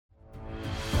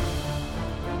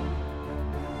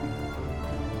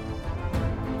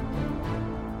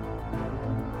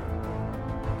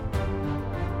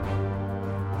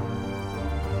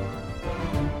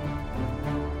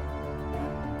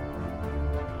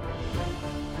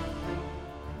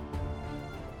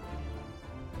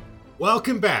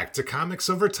Welcome back to Comics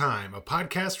Over Time, a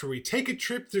podcast where we take a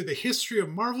trip through the history of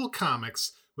Marvel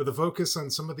Comics with a focus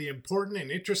on some of the important and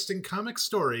interesting comic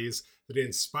stories that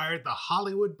inspired the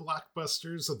Hollywood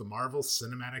blockbusters of the Marvel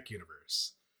Cinematic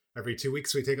Universe. Every 2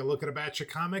 weeks, we take a look at a batch of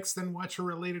comics, then watch a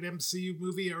related MCU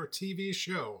movie or TV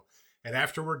show. And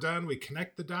after we're done, we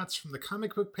connect the dots from the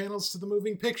comic book panels to the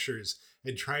moving pictures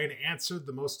and try and answer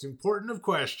the most important of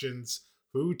questions: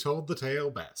 who told the tale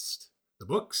best? The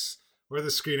books or the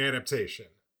screen adaptation?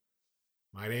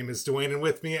 My name is Dwayne, and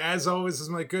with me, as always, is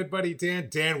my good buddy Dan.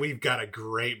 Dan, we've got a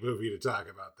great movie to talk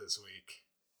about this week.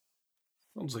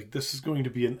 Sounds like this is going to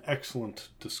be an excellent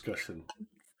discussion.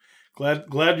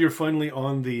 Glad you're finally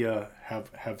on the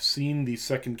have seen the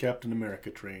second Captain America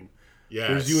train. Yes,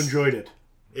 because you enjoyed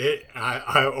it.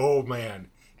 Oh man,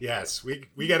 yes.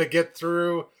 We got to get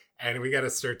through, and we got to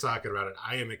start talking about it.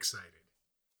 I am excited.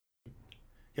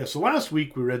 Yeah. So last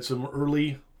week we read some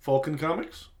early Falcon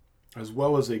comics, as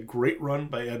well as a great run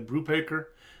by Ed Brubaker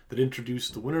that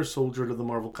introduced the Winter Soldier to the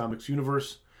Marvel Comics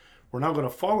universe. We're now going to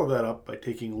follow that up by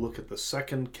taking a look at the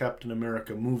second Captain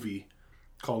America movie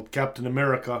called Captain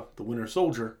America: The Winter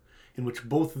Soldier, in which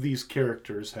both of these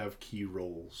characters have key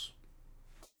roles.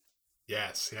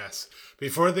 Yes.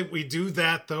 Before we do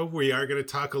that, though, we are going to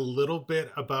talk a little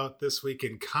bit about this week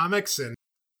in comics. And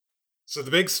so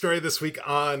the big story this week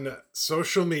on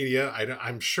social media,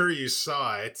 I'm sure you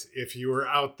saw it if you were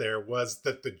out there, was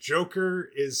that the Joker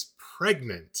is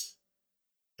pregnant,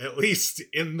 at least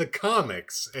in the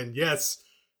comics. And yes,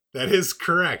 that is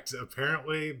correct.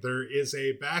 Apparently, there is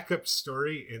a backup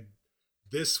story in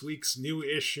this week's new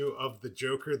issue of The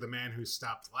Joker, The Man Who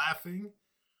Stopped Laughing,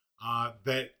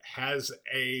 that has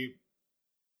a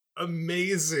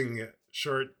amazing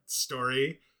short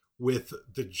story with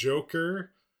the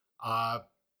Joker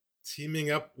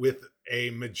teaming up with a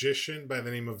magician by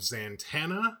the name of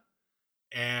Zatanna,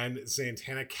 and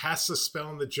Zatanna casts a spell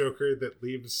on the Joker that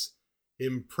leaves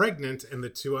him pregnant, and the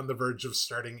two on the verge of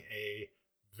starting a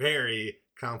very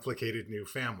complicated new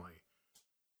family.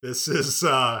 This is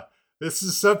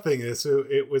something.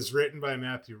 It was written by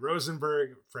Matthew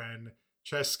Rosenberg,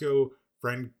 Francesco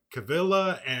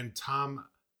Francavilla, and Tom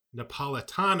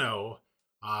Napolitano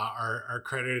are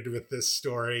credited with this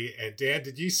story. And Dan,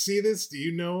 did you see this? Do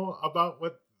you know about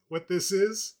what this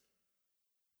is?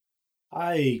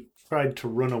 I tried to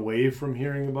run away from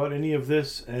hearing about any of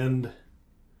this, and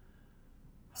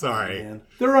sorry, man.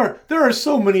 There are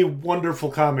so many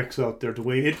wonderful comics out there,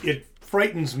 Dwayne. It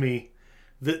frightens me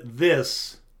that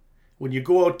this, when you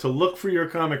go out to look for your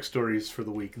comic stories for the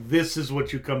week, this is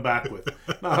what you come back with.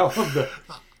 Not all of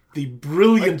the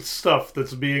brilliant stuff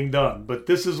that's being done, but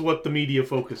this is what the media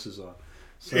focuses on.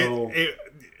 So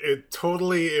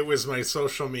it was my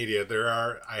social media.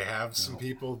 I have some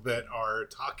people that are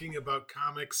talking about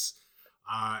comics,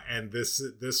 and this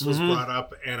was brought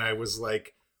up, and I was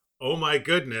like, oh my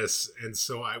goodness. And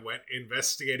so I went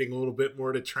investigating a little bit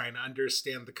more to try and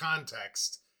understand the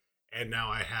context. And now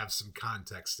I have some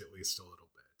context, at least a little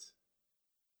bit.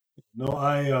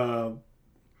 No,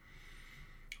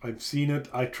 I've seen it.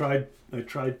 I tried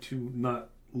to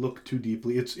not look too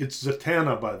deeply. It's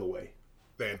Zatanna, by the way.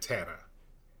 Zatanna.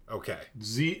 Okay.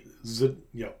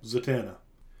 Zatanna.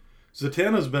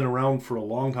 Zatanna's been around for a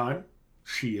long time.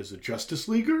 She is a Justice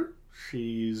Leaguer.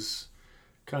 She's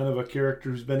kind of a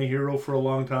character who's been a hero for a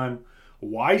long time.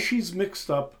 Why she's mixed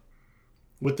up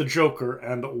with the Joker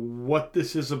and what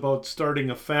this is about starting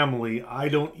a family, I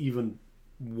don't even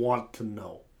want to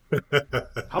know.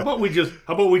 How about we just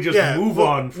move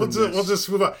on from this? We'll just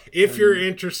move on. If you're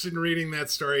interested in reading that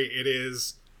story, it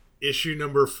is issue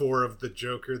number 4 of The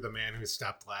Joker, The Man Who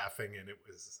Stopped Laughing, and it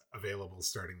was available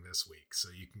starting this week, so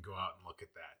you can go out and look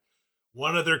at that.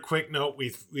 One other quick note: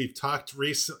 we've talked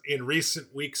in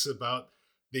recent weeks about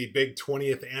the big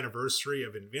 20th anniversary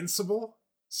of Invincible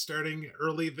starting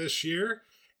early this year.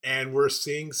 And we're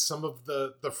seeing some of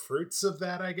the fruits of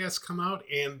that, I guess, come out,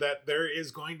 and that there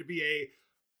is going to be a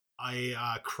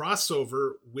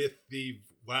crossover with the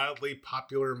wildly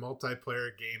popular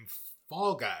multiplayer game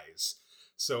Fall Guys.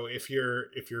 So if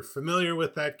you're familiar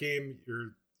with that game,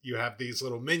 you have these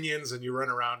little minions, and you run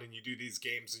around and you do these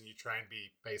games, and you try and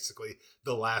be basically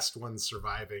the last one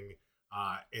surviving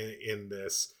in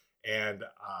this. And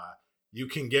you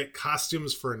can get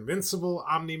costumes for Invincible,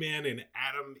 Omni-Man, and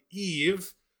Adam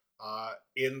Eve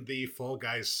in the Fall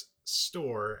Guys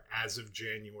store as of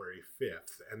January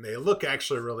 5th. And they look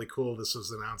actually really cool. This was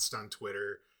announced on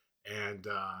Twitter. And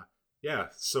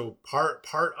so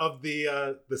part of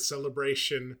the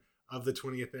celebration of the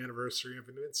 20th anniversary of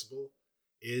Invincible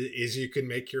is you can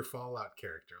make your Fallout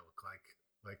character look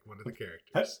like one of the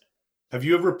characters. Have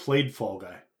you ever played Fall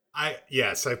Guy?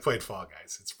 Yes, I played Fall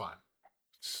Guys. It's fun.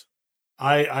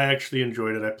 I actually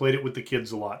enjoyed it. I played it with the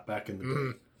kids a lot back in the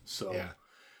day. So yeah.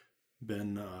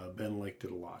 Ben liked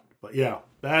it a lot. But yeah,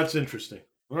 that's interesting.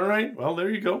 All right, well, there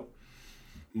you go.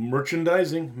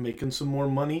 Merchandising, making some more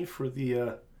money for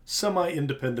the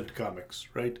semi-independent comics,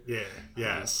 right? Yeah,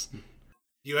 yes.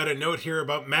 You had a note here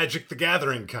about Magic the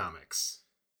Gathering comics.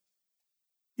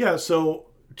 Yeah, so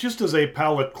just as a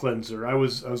palate cleanser, I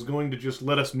was going to just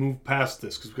let us move past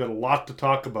this because we've got a lot to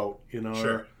talk about in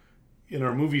our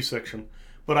movie section.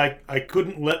 But I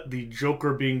couldn't let the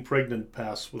Joker being pregnant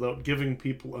pass without giving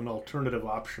people an alternative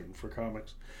option for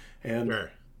comics. And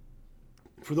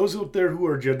for those out there who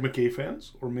are Jed MacKay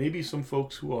fans, or maybe some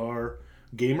folks who are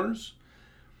gamers,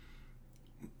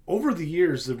 over the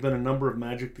years, there have been a number of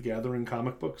Magic the Gathering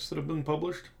comic books that have been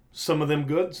published. Some of them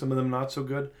good, some of them not so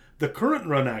good. The current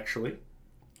run, actually,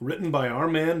 written by our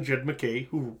man, Jed MacKay,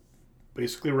 who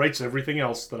basically writes everything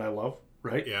else that I love,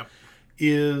 right? Yeah.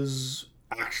 Is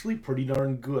actually pretty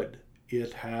darn good.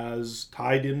 It has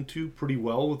tied into pretty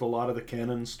well with a lot of the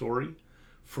canon story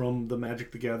from the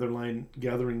Magic the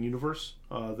Gathering universe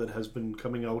that has been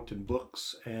coming out in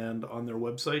books and on their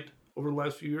website over the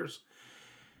last few years.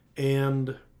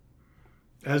 And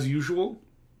as usual,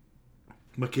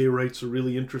 MacKay writes a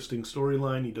really interesting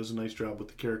storyline. He does a nice job with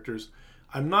the characters.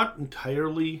 I'm not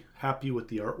entirely happy with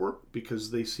the artwork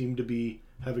because they seem to be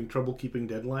having trouble keeping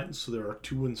deadlines. So there are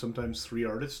 2 and sometimes 3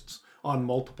 artists on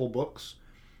multiple books,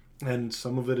 and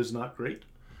some of it is not great.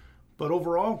 But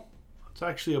overall, it's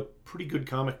actually a pretty good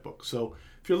comic book. So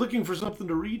if you're looking for something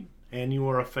to read and you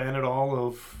are a fan at all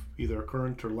of either a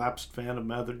current or lapsed fan of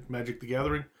Magic the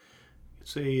Gathering,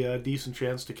 it's a decent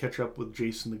chance to catch up with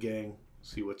Jason the gang,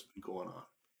 see what's been going on.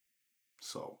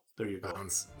 So there you go.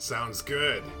 Sounds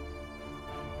good.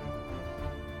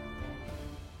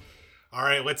 All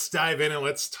right, let's dive in and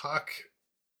let's talk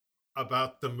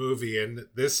about the movie. And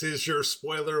this is your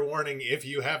spoiler warning if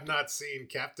you have not seen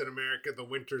Captain America the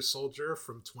Winter Soldier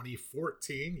from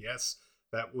 2014. Yes,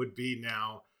 that would be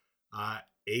now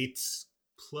 8+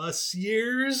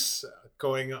 years,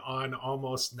 going on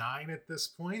almost 9 at this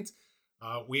point.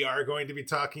 We are going to be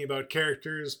talking about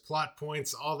characters, plot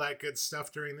points, all that good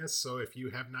stuff during this. So if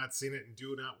you have not seen it and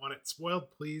do not want it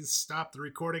spoiled, please stop the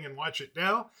recording and watch it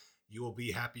now. You will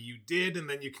be happy you did, and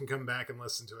then you can come back and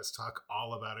listen to us talk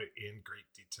all about it in great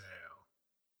detail.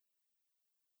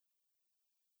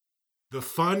 The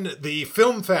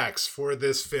film facts for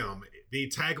this film. The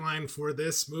tagline for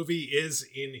this movie is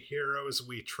 "In Heroes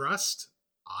We Trust."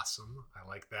 Awesome. I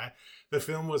like that. The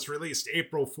film was released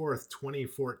April 4th,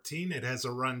 2014. It has a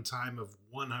runtime of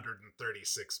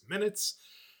 136 minutes.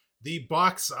 The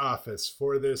box office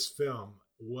for this film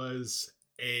was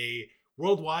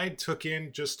worldwide took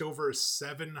in just over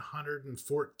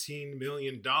 $714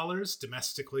 million.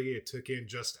 Domestically, it took in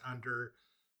just under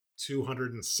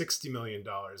 $260 million.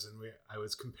 And I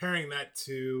was comparing that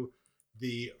to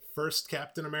the first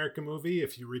Captain America movie.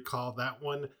 If you recall, that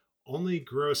one only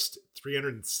grossed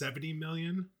 $370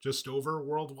 million just over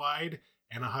worldwide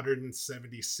and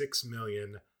 $176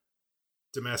 million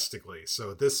domestically.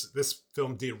 So this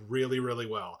film did really, really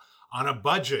well. On a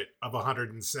budget of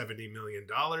 $170 million,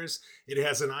 it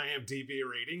has an IMDb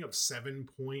rating of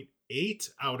 7.8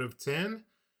 out of 10.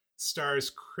 Stars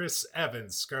Chris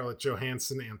Evans, Scarlett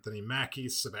Johansson, Anthony Mackie,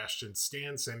 Sebastian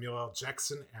Stan, Samuel L.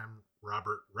 Jackson, and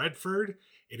Robert Redford.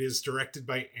 It is directed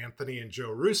by Anthony and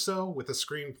Joe Russo with a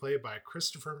screenplay by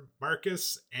Christopher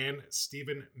Marcus and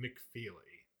Stephen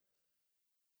McFeely.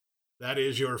 That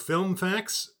is your film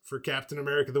facts for Captain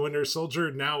America the Winter Soldier.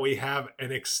 Now we have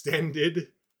an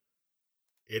extended...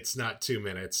 It's not 2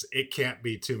 minutes. It can't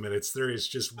be 2 minutes. There is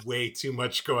just way too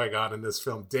much going on in this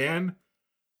film. Dan,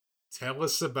 tell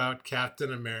us about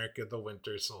Captain America the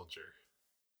Winter Soldier.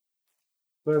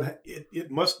 But it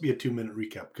must be a 2-minute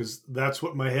recap because that's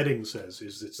what my heading says.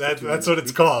 That's what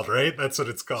it's called, right? That's what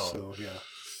it's called. So yeah,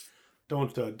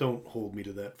 don't hold me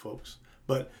to that, folks.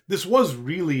 But this was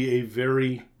really a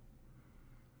very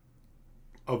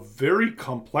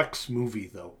complex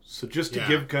movie, though. So just to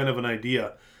give kind of an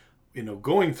idea,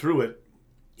 going through it,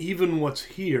 even what's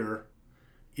here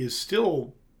is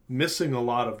still missing a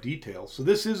lot of detail. So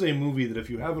this is a movie that if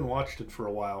you haven't watched it for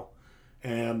a while,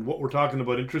 and what we're talking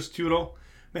about interests you at all,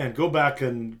 man, go back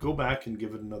and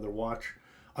give it another watch.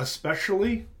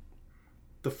 Especially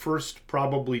the first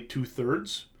probably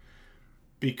 2/3,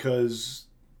 because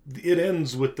it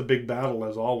ends with the big battle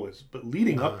as always. But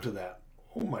leading up to that,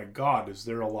 oh my God, is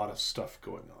there a lot of stuff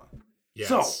going on? Yes.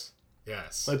 So,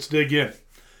 yes. Let's dig in.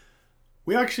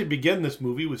 We actually begin this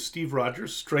movie with Steve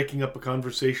Rogers striking up a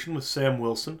conversation with Sam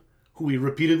Wilson, who he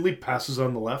repeatedly passes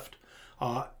on the left.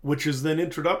 which is then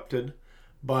interrupted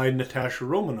by Natasha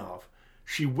Romanoff.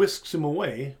 She whisks him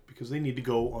away because they need to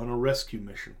go on a rescue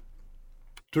mission.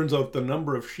 Turns out the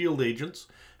number of S.H.I.E.L.D. agents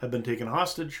have been taken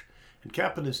hostage, and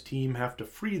Cap and his team have to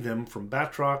free them from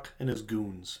Batroc and his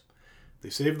goons. They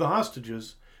save the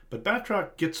hostages, but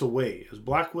Batroc gets away as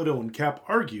Black Widow and Cap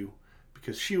argue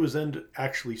because she was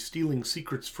actually stealing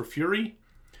secrets for Fury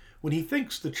when he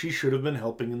thinks that she should have been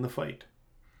helping in the fight.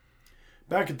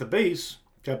 Back at the base,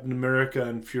 Captain America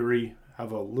and Fury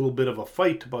have a little bit of a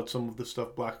fight about some of the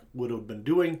stuff Black Widow had been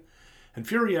doing, and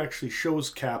Fury actually shows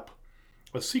Cap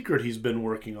a secret he's been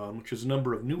working on, which is a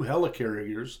number of new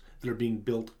helicarriers that are being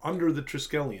built under the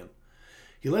Triskelion.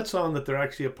 He lets on that they're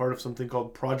actually a part of something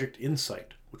called Project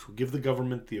Insight, which will give the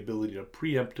government the ability to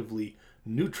preemptively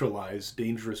neutralize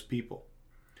dangerous people.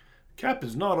 Cap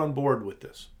is not on board with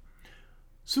this.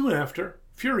 Soon after,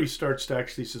 Fury starts to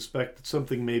actually suspect that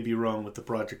something may be wrong with the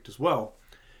project as well,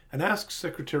 and asks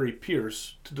Secretary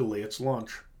Pierce to delay its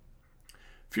launch.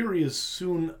 Fury is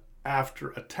soon after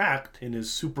attacked in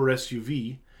his super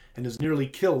SUV and is nearly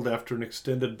killed after an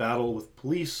extended battle with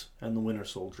police and the Winter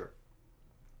Soldier.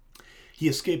 He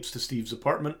escapes to Steve's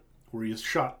apartment, where he is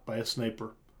shot by a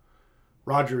sniper.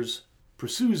 Rogers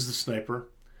pursues the sniper,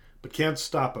 but can't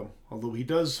stop him, although he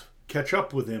does catch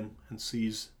up with him and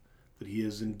sees that he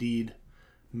is indeed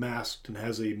masked and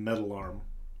has a metal arm.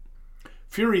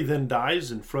 Fury then dies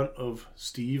in front of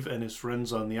Steve and his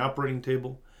friends on the operating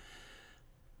table,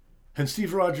 and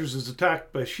Steve Rogers is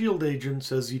attacked by S.H.I.E.L.D.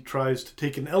 agents as he tries to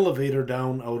take an elevator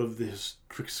down out of his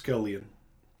Triskelion.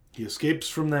 He escapes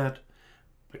from that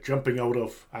by jumping out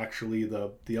of, actually,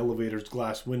 the elevator's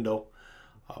glass window,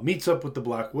 meets up with the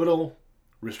Black Widow,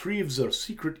 retrieves a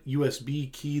secret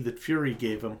USB key that Fury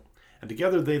gave him, and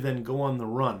together they then go on the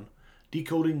run,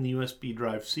 decoding the USB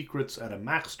drive secrets at a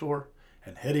Mac store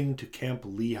and heading to Camp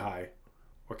Lehigh,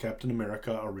 where Captain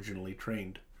America originally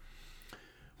trained.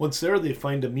 Once there, they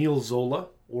find Emil Zola,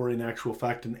 or in actual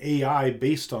fact an AI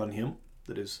based on him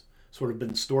that has sort of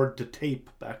been stored to tape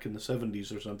back in the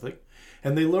 70s or something,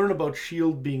 and they learn about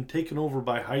S.H.I.E.L.D. being taken over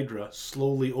by Hydra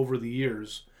slowly over the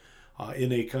years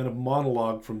in a kind of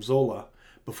monologue from Zola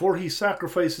before he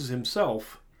sacrifices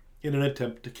himself in an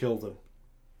attempt to kill them.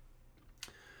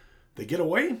 They get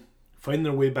away, find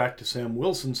their way back to Sam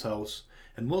Wilson's house,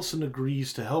 and Wilson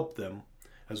agrees to help them,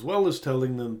 as well as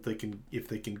telling them that if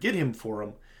they can get him for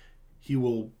him, he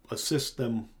will assist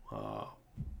them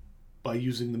by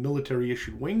using the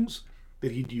military-issued wings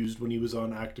that he'd used when he was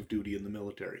on active duty in the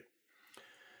military.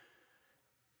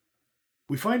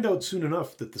 We find out soon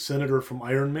enough that the senator from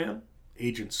Iron Man,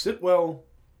 Agent Sitwell,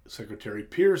 Secretary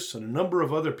Pierce, and a number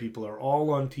of other people are all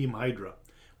on Team Hydra,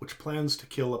 which plans to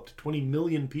kill up to 20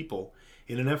 million people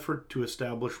in an effort to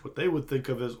establish what they would think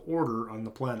of as order on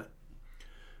the planet.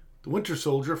 The Winter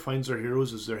Soldier finds our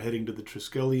heroes as they're heading to the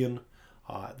Triskelion.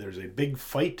 There's a big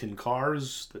fight in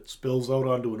cars that spills out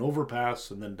onto an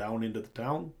overpass and then down into the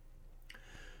town.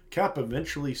 Cap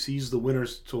eventually sees the Winter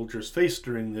Soldier's face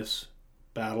during this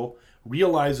battle,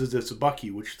 realizes it's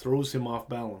Bucky, which throws him off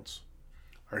balance.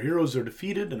 Our heroes are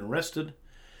defeated and arrested,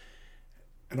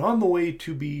 and on the way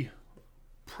to be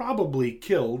probably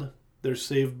killed, they're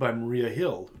saved by Maria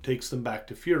Hill, who takes them back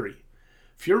to Fury.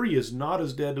 Fury is not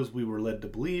as dead as we were led to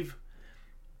believe,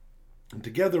 and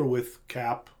together with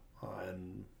Cap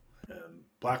and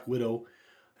Black Widow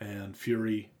and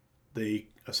Fury, they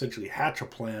essentially hatch a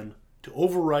plan to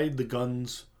override the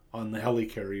guns on the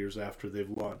helicarriers after they've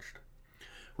launched.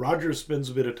 Rogers spends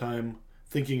a bit of time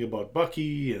thinking about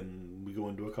Bucky, and we go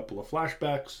into a couple of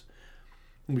flashbacks,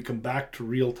 and we come back to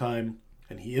real time,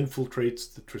 and he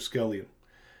infiltrates the Triskelion.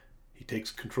 He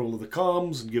takes control of the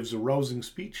comms and gives a rousing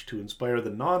speech to inspire the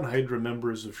non-Hydra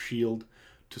members of S.H.I.E.L.D.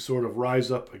 to sort of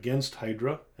rise up against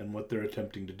Hydra and what they're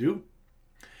attempting to do.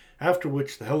 After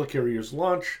which the helicarriers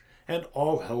launch and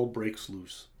all hell breaks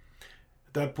loose.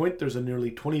 At that point, there's a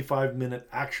nearly 25-minute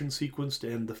action sequence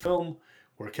to end the film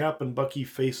where Cap and Bucky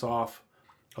face off,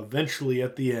 eventually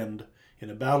at the end, in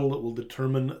a battle that will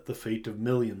determine the fate of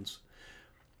millions.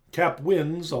 Cap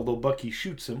wins, although Bucky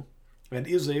shoots him, and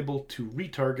is able to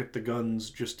retarget the guns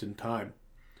just in time.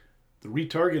 The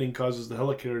retargeting causes the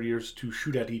helicarriers to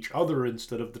shoot at each other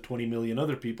instead of the 20 million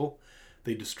other people.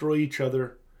 They destroy each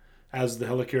other. As the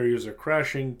helicarriers are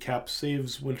crashing, Cap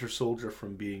saves Winter Soldier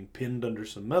from being pinned under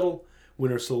some metal.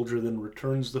 Winter Soldier then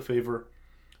returns the favor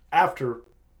after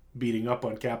beating up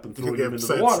on Cap and throwing him into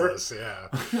the water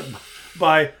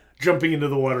by jumping into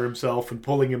the water himself and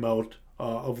pulling him out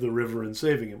of the river and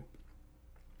saving him.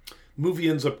 The movie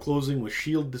ends up closing with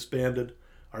S.H.I.E.L.D. disbanded,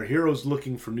 our heroes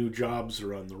looking for new jobs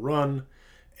or on the run,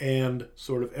 and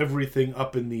sort of everything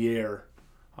up in the air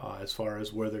as far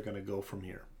as where they're going to go from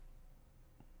here.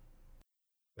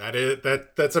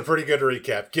 That's a pretty good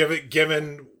recap.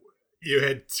 Given you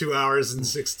had 2 hours and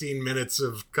 16 minutes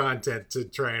of content to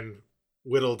try and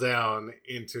whittle down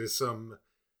into some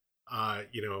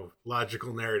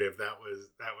logical narrative, that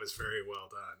was very well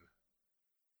done.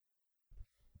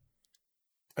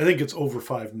 I think it's over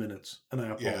 5 minutes, and I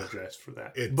apologize for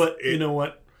that. But you know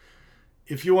what?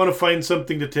 If you want to find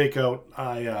something to take out,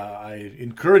 I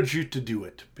encourage you to do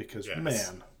it, because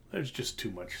man, there's just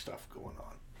too much stuff going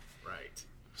on. Right.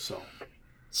 So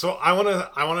I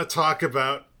want to talk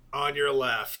about On Your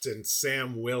Left and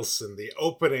Sam Wilson, the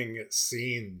opening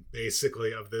scene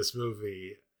basically of this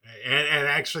movie, and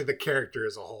actually the character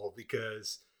as a whole,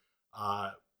 because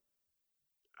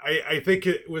I think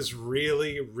it was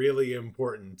really, really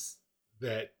important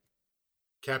that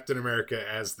Captain America,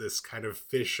 as this kind of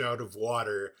fish out of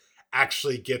water,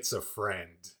 actually gets a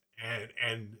friend.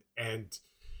 And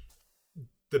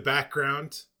the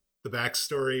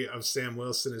backstory of Sam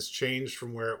Wilson has changed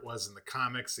from where it was in the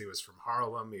comics. He was from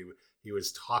Harlem. He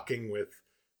was talking with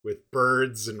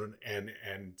birds and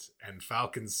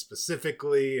falcons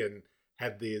specifically, and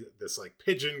had this like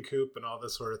pigeon coop and all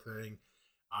this sort of thing.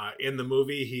 In the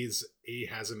movie, he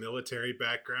has a military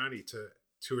background. He took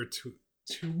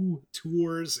two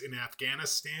tours in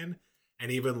Afghanistan,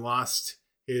 and even lost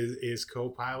his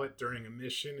co-pilot during a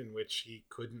mission in which he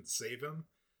couldn't save him.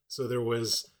 So there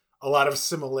was a lot of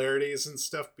similarities and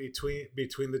stuff between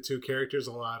the two characters,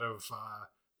 a lot of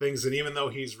things. And even though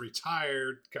he's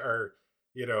retired or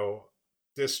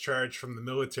discharged from the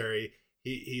military,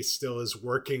 he still is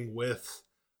working with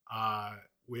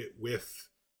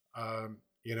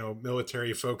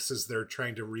military folks as they're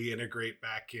trying to reintegrate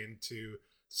back into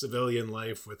civilian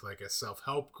life with like a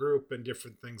self-help group and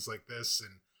different things like this.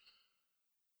 And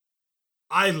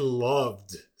I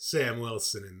loved Sam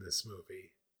Wilson in this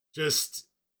movie. Just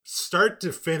start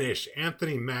to finish,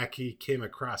 Anthony Mackie came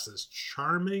across as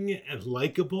charming and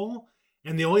likable.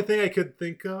 And the only thing I could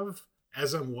think of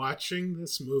as I'm watching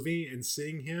this movie and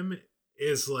seeing him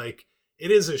is like, it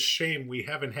is a shame we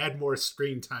haven't had more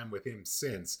screen time with him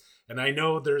since. And I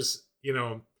know there's,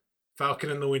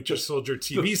 Falcon and the Winter Soldier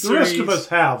TV series. The rest of us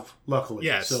have, luckily.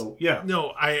 Yes. So, yeah.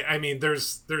 No, I mean,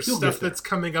 there's stuff that's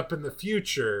coming up in the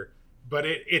future, but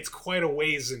it's quite a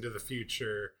ways into the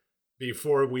future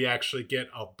before we actually get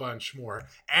a bunch more.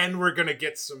 And we're going to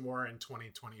get some more in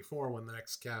 2024 when the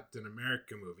next Captain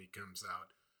America movie comes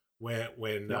out.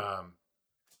 When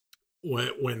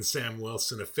Sam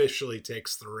Wilson officially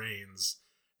takes the reins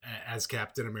as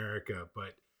Captain America.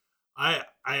 But I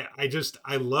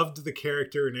loved the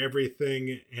character and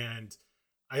everything, and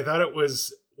I thought it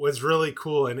was really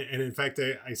cool. And in fact,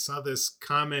 I saw this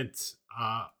comment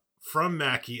from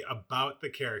Mackie about the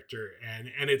character,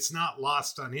 and it's not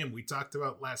lost on him. We talked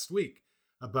about last week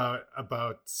about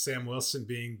Sam Wilson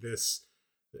being this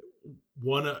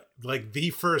one, like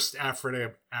the first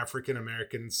African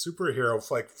American superhero,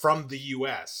 like from the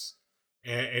US.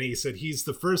 And he said he's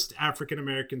the first African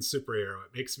American superhero.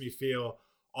 It makes me feel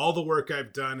all the work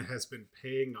I've done has been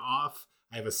paying off.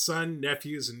 I have a son,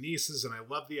 nephews, and nieces, and I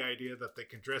love the idea that they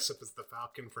can dress up as the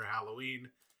Falcon for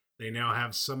Halloween. They now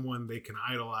have someone they can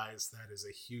idolize. That is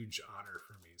a huge honor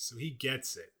for me. So he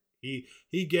gets it. He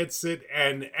gets it,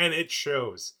 and it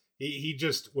shows. He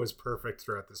just was perfect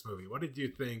throughout this movie. What did you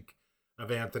think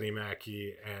of Anthony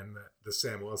Mackie and the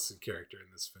Sam Wilson character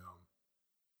in this film?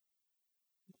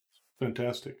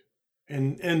 Fantastic.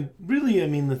 And really, I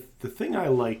mean, the thing I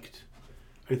liked,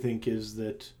 I think, is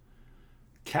that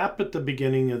Cap at the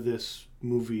beginning of this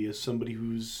movie is somebody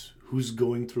who's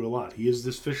going through a lot. He is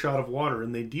this fish out of water,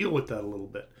 and they deal with that a little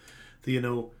bit.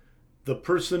 The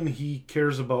person he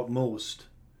cares about most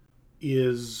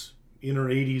is in her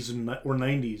 80s or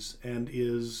 90s and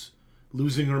is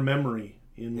losing her memory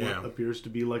in what appears to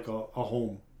be like a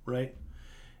home, right?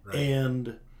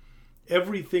 And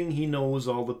everything he knows,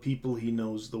 all the people he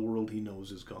knows, the world he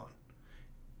knows is gone.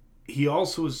 He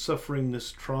also is suffering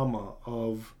this trauma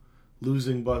of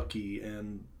losing Bucky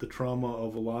and the trauma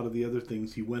of a lot of the other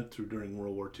things he went through during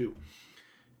World War II.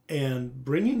 And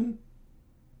bringing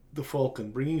the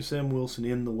Falcon, bringing Sam Wilson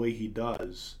in the way he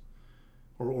does,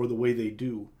 or the way they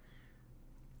do,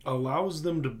 allows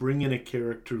them to bring in a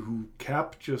character who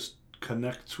Cap just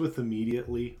connects with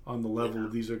immediately on the level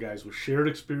of these are guys with shared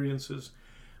experiences.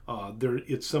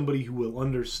 It's somebody who will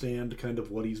understand kind of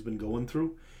what he's been going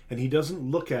through, and he doesn't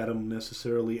look at him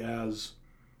necessarily as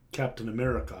Captain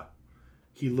America.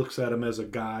 He looks at him as a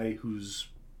guy who's,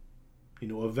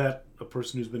 a vet, a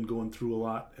person who's been going through a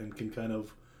lot, and can kind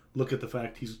of look at the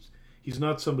fact he's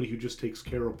not somebody who just takes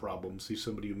care of problems. He's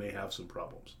somebody who may have some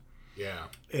problems. Yeah.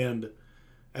 And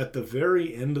at the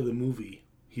very end of the movie,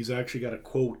 he's actually got a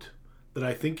quote that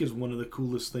I think is one of the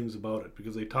coolest things about it,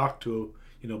 because they talk to,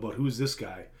 about who's this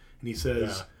guy, and he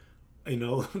says,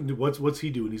 what's he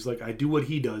do? And he's like, I do what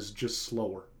he does, just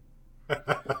slower.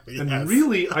 And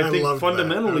really, I think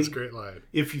fundamentally, that's a great line.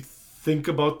 If you think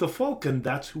about the Falcon,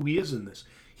 that's who he is in this.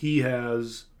 He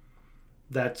has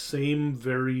that same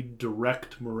very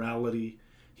direct morality.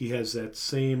 He has that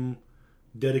same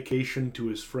dedication to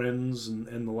his friends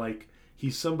and the like.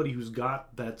 He's somebody who's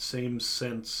got that same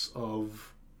sense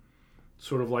of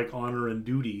sort of like honor and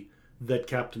duty that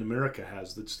Captain America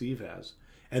has, that Steve has.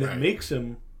 And it makes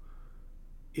him,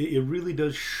 it really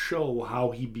does show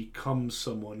how he becomes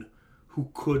someone who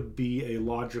could be a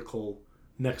logical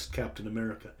next Captain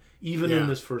America, even in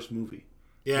this first movie.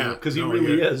 Yeah. Because he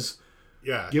really is.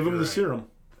 Yeah. Give him the serum,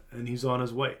 and he's on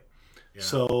his way. Yeah.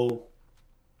 So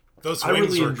those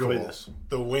wings were cool. This.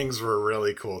 The wings were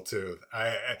really cool too.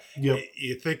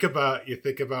 You think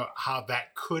about how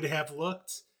that could have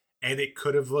looked, and it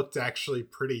could have looked actually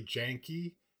pretty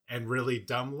janky and really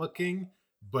dumb looking,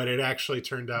 but it actually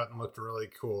turned out and looked really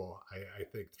cool. I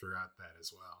think throughout that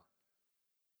as well.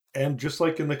 And just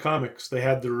like in the comics, they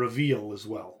had the reveal as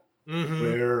well,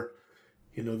 where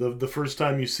the first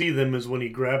time you see them is when he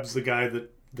grabs the guy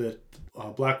that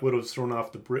Black Widow's thrown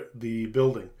off the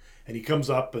building. And he comes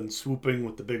up and swooping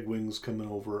with the big wings coming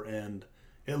over, and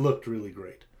it looked really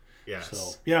great. Yes.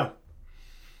 So, yeah.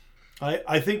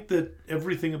 I think that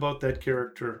everything about that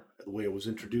character, the way it was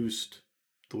introduced,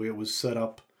 the way it was set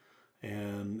up,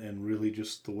 and really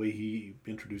just the way he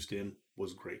introduced in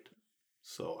was great.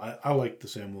 So I like the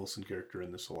Sam Wilson character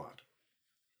in this a lot.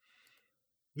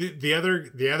 The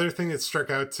other thing that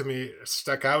stuck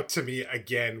out to me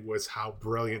again was how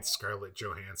brilliant Scarlett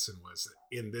Johansson was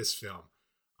in this film.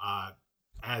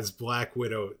 As Black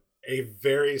Widow, a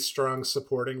very strong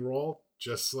supporting role,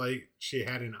 just like she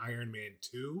had in Iron Man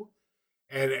 2,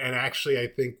 and actually I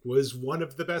think was one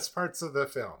of the best parts of the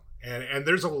film. And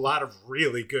there's a lot of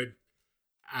really good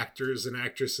actors and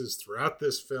actresses throughout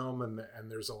this film,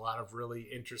 and there's a lot of really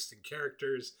interesting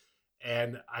characters,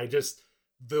 and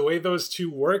the way those two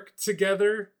work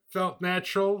together felt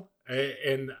natural.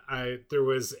 And there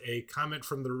was a comment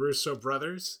from the Russo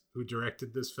brothers who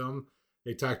directed this film.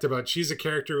 They talked about, she's a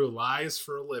character who lies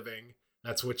for a living.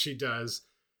 That's what she does.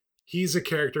 He's a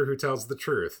character who tells the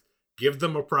truth. Give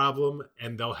them a problem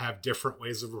and they'll have different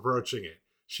ways of approaching it.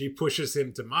 She pushes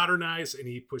him to modernize, and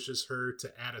he pushes her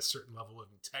to add a certain level of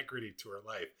integrity to her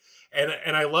life.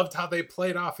 And I loved how they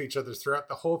played off each other throughout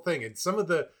the whole thing. And some of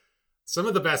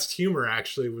the best humor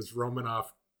actually was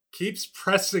Romanoff keeps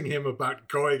pressing him about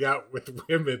going out with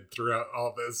women throughout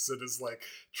all this, and is like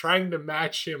trying to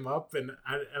match him up. And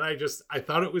I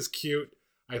thought it was cute.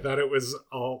 I thought it was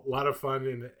a lot of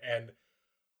fun, and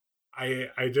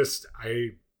I've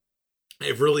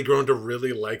really grown to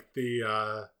really like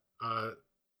the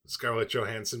Scarlett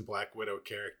Johansson Black Widow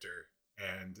character,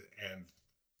 and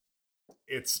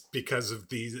it's because of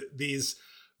these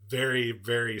very,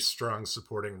 very strong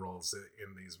supporting roles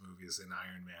in these movies, in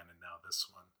Iron Man and now this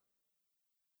one.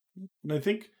 And I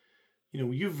think,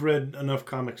 you've read enough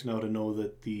comics now to know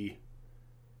that the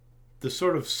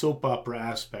sort of soap opera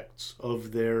aspects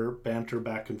of their banter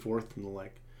back and forth and the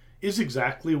like is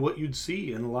exactly what you'd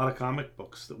see in a lot of comic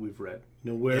books that we've read.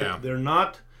 Where they're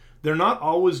not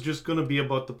always just going to be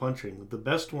about the punching. The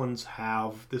best ones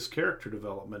have this character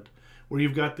development where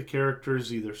you've got the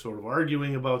characters either sort of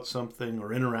arguing about something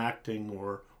or interacting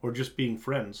or just being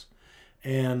friends.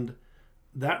 And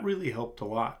that really helped a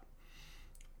lot.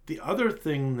 The other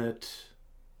thing that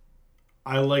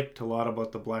I liked a lot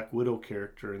about the Black Widow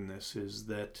character in this is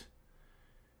that,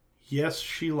 yes,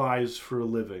 she lies for a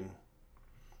living,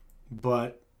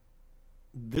 but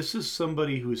this is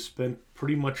somebody who has spent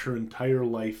pretty much her entire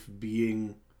life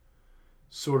being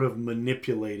sort of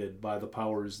manipulated by the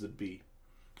powers that be.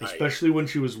 Especially when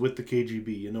she was with the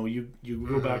KGB. You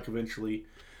go back eventually,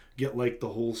 get like the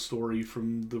whole story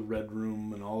from the Red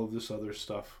Room and all of this other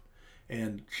stuff.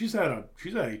 And she's had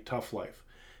a tough life.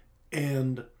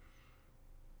 And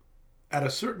at a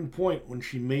certain point when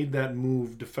she made that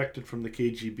move, defected from the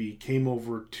KGB, came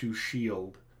over to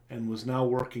S.H.I.E.L.D., and was now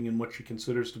working in what she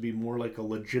considers to be more like a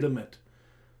legitimate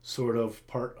sort of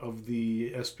part of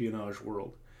the espionage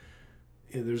world.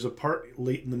 And there's a part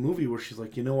late in the movie where she's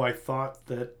like, I thought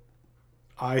that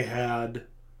I had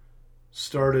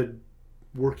started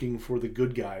working for the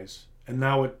good guys, and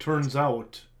now it turns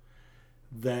out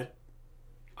that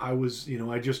I was,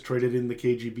 I just traded in the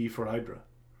KGB for Hydra.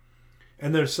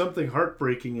 And there's something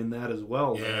heartbreaking in that as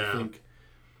well. Yeah. That I think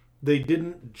they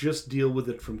didn't just deal with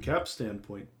it from Cap's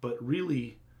standpoint, but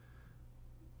really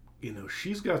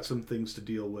she's got some things to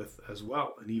deal with as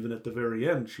well. And even at the very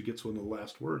end, she gets one of the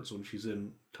last words when she's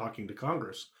in talking to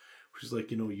Congress. She's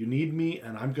like, you need me,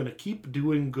 and I'm going to keep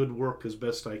doing good work as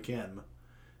best I can.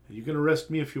 And you can arrest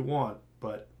me if you want,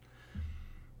 but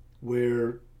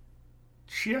where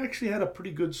she actually had a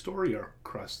pretty good story arc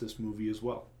across this movie as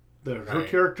well. Her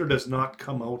character does not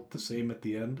come out the same at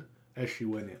the end as she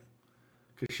went in.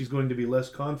 Because she's going to be less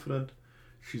confident.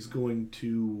 She's going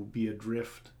to be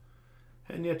adrift.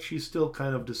 And yet she's still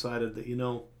kind of decided that,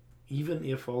 even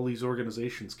if all these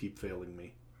organizations keep failing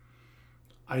me,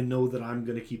 I know that I'm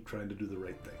going to keep trying to do the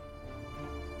right thing.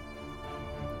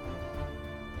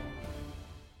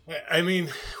 I mean,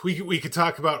 we could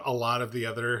talk about a lot of the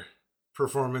other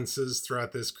performances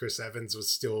throughout this. Chris Evans was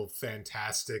still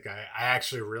fantastic. I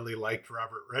actually really liked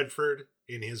Robert Redford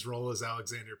in his role as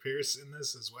Alexander Pierce in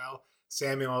this as well.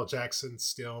 Samuel L. Jackson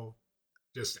still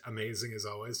just amazing as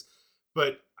always.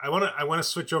 But I want to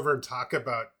switch over and talk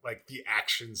about like the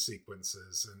action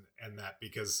sequences and that,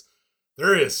 because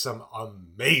there is some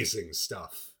amazing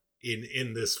stuff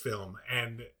in this film,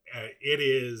 and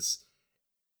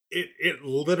it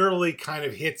literally kind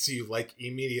of hits you like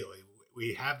immediately.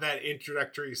 We have that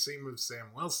introductory scene with Sam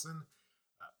Wilson.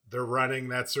 They're running,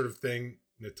 that sort of thing.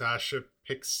 Natasha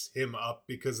picks him up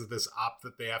because of this op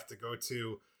that they have to go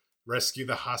to rescue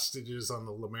the hostages on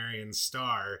the Lemurian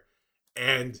Star.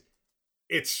 And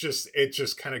it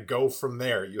just kind of go from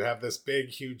there. You have this big,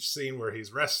 huge scene where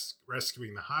he's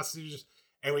rescuing the hostages.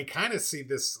 And we kind of see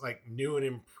this like new and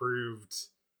improved,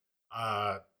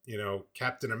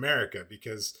 Captain America,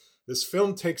 because this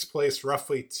film takes place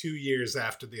roughly 2 years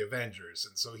after the Avengers.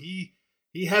 And so he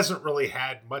hasn't really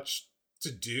had much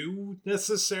to do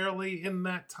necessarily in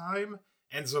that time.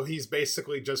 And so he's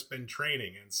basically just been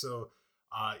training. And so,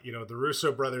 the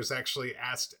Russo brothers actually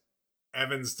asked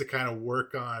Evans to kind of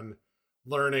work on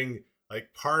learning like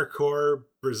parkour,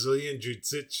 Brazilian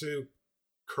jiu-jitsu,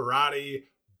 karate,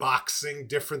 boxing,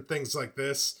 different things like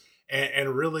this,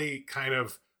 and really kind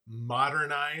of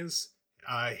modernize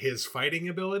his fighting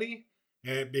ability,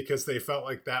 and because they felt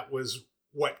like that was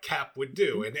what Cap would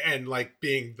do, and like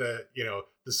being the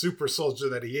the super soldier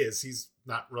that he is, he's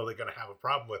not really going to have a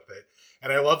problem with it.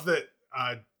 And I love that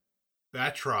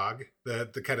Batrog,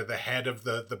 the kind of the head of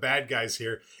the bad guys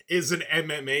here, is an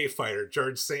MMA fighter,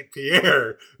 George St.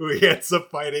 Pierre, who he ends up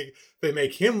fighting. They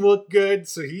make him look good,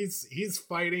 so he's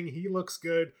fighting. He looks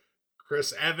good.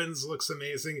 Chris Evans looks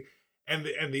amazing. And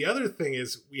the other thing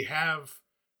is, we have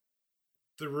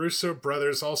the Russo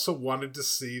brothers also wanted to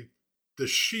see the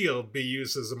shield be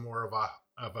used as a more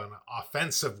of an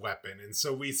offensive weapon, and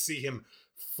so we see him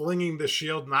flinging the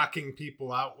shield, knocking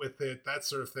people out with it, that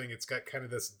sort of thing. It's got kind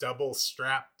of this double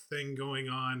strap thing going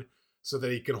on so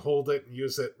that he can hold it and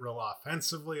use it real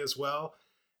offensively as well.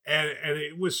 And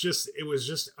it was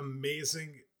just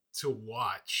amazing to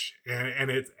watch. And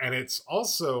it's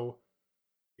also,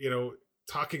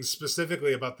 talking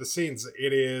specifically about the scenes,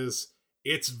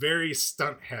 it's very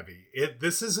stunt heavy.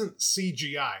 This isn't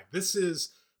CGI. This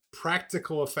is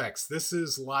practical effects. This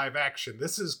is live action.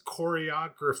 This is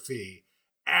choreography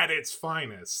at its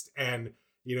finest. And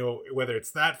whether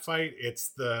it's that fight, it's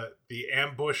the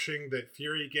ambushing that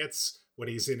Fury gets when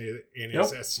he's in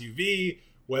his SUV,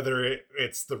 whether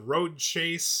it's the road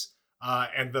chase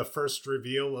and the first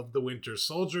reveal of the Winter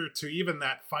Soldier, to even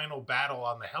that final battle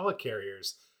on the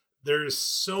helicarriers. There's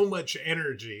so much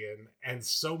energy and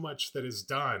so much that is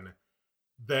done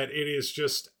that it is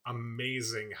just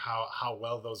amazing how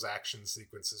well those action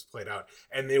sequences played out.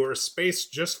 And they were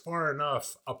spaced just far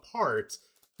enough apart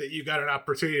that you got an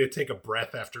opportunity to take a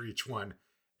breath after each one,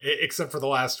 except for the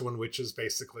last one, which is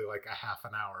basically like a half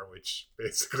an hour, which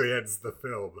basically ends the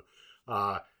film.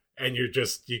 And you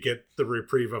get the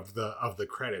reprieve of the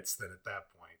credits then at that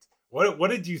point. What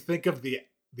did you think of the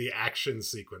action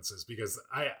sequences? Because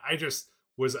I just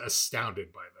was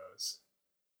astounded by those.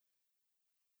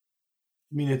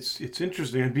 I mean, it's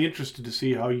interesting. I'd be interested to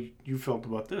see how you felt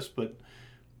about this, but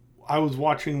I was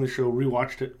watching the show,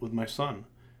 rewatched it with my son,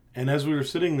 and as we were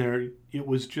sitting there, it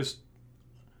was just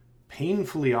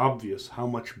painfully obvious how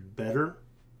much better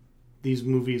these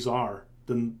movies are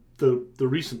than the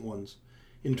recent ones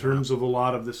in terms of a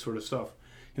lot of this sort of stuff.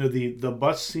 The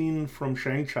bus scene from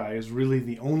Shang-Chi is really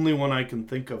the only one I can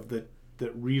think of that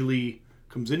really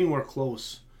comes anywhere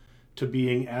close to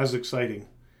being as exciting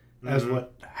as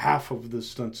what half of the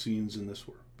stunt scenes in this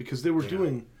were. Because they were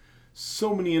doing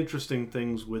so many interesting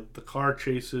things with the car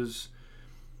chases.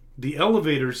 The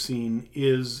elevator scene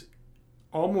is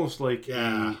almost like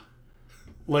a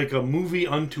movie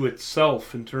unto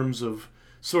itself in terms of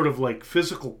sort of like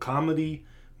physical comedy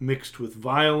mixed with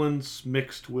violence,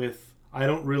 mixed with I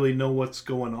don't really know what's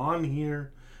going on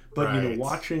here. But, Right.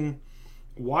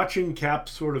 watching Cap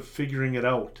sort of figuring it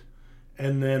out.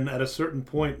 And then at a certain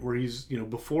point where he's,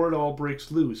 before it all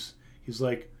breaks loose, he's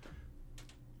like,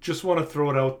 just want to throw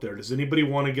it out there. Does anybody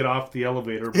want to get off the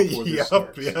elevator before this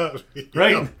starts?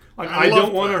 Right? Like, I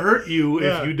don't want to hurt you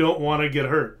if you don't want to get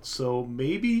hurt. So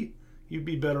maybe you'd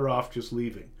be better off just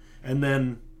leaving. And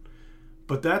then,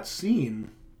 but that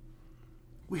scene,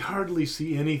 we hardly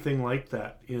see anything like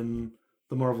that in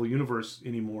the Marvel Universe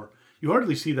anymore. You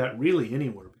hardly see that really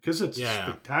anywhere because it's a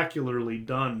spectacularly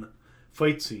done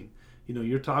fight scene.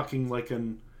 You're talking like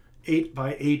an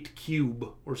 8x8 cube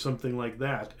or something like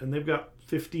that, and they've got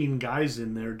 15 guys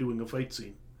in there doing a fight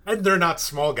scene. And they're not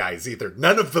small guys either.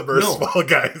 None of them are small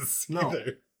guys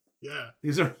either. Yeah.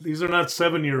 These are not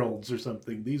 7-year-olds or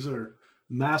something. These are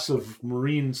massive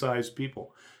marine-sized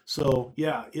people. So,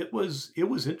 yeah, it was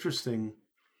interesting.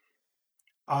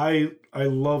 I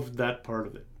loved that part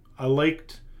of it. I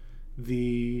liked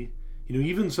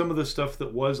even some of the stuff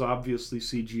that was obviously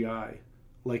CGI,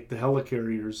 like the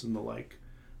helicarriers and the like,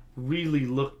 really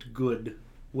looked good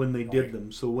when they did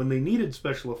them. So when they needed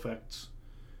special effects,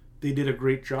 they did a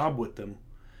great job with them.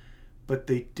 But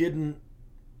they didn't...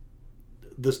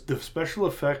 The special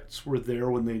effects were there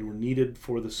when they were needed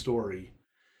for the story.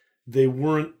 They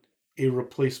weren't a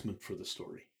replacement for the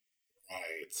story.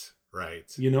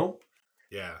 Right.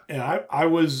 Yeah. And I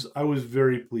was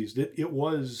very pleased. It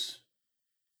was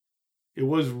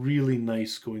really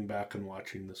nice going back and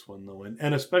watching this one, though.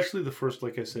 And especially the first,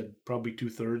 like I said, probably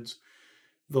 2/3.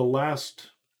 The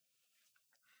last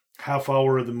half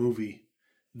hour of the movie,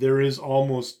 there is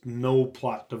almost no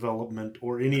plot development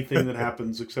or anything that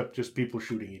happens except just people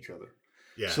shooting each other.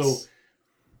 Yes. So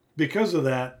because of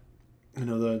that,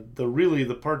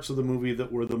 the parts of the movie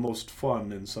that were the most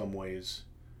fun in some ways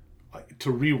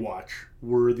to rewatch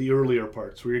were the earlier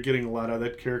parts where you're getting a lot of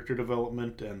that character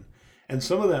development and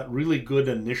some of that really good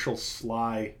initial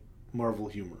sly Marvel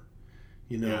humor.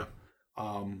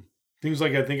 Things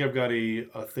like, I think I've got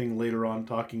a thing later on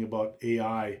talking about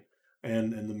AI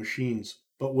and the machines.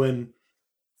 But when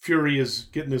Fury is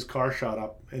getting his car shot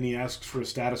up and he asks for a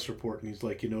status report and he's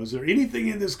like, is there anything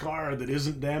in this car that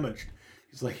isn't damaged?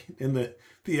 He's like, and the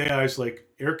AI is like,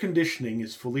 air conditioning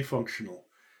is fully functional.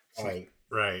 It's like,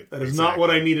 right. That is not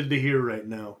what I needed to hear right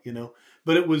now,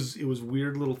 But it was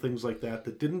weird little things like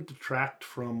that didn't detract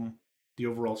from the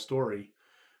overall story,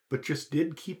 but just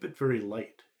did keep it very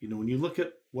light. When you look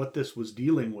at what this was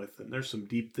dealing with, and there's some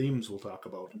deep themes we'll talk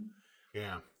about.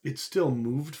 Yeah. It still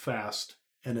moved fast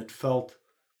and it felt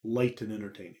light and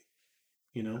entertaining,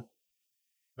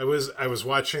 I was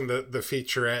watching the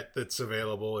featurette that's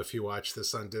available if you watch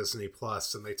this on Disney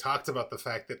Plus, and they talked about the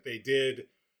fact that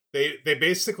they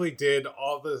basically did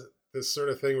all this sort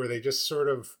of thing where they just sort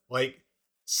of like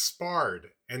sparred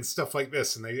and stuff like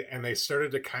this, and they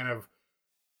started to kind of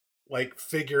like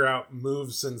figure out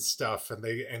moves and stuff, and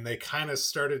they kind of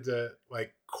started to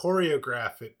like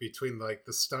choreograph it between like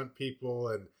the stunt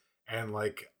people and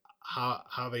like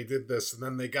how they did this, and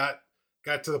then they got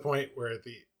to the point where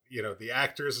the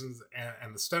actors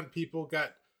and the stunt people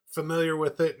got familiar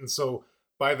with it, and so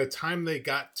by the time they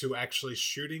got to actually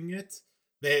shooting it,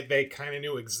 they kind of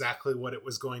knew exactly what it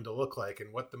was going to look like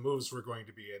and what the moves were going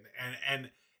to be, and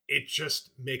it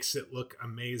just makes it look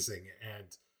amazing.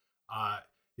 And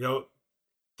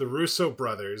the Russo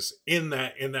brothers in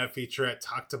that featurette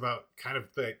talked about kind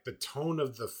of the tone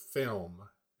of the film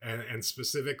and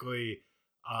specifically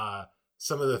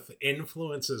some of the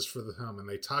influences for the film. And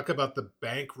they talk about the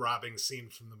bank robbing scene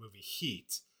from the movie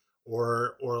Heat,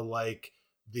 or like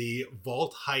the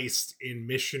vault heist in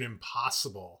Mission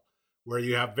Impossible, where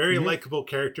you have very likable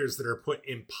characters that are put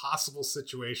in impossible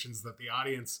situations that the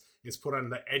audience is put on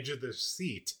the edge of their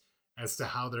seat as to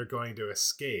how they're going to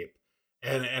escape.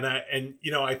 And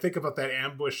I think about that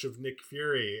ambush of Nick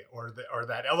Fury or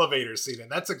that elevator scene,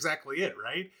 and that's exactly it,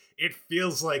 right? It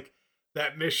feels like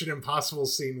that Mission Impossible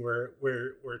scene where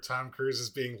Tom Cruise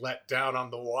is being let down on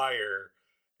the wire,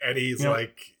 and he's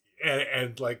like,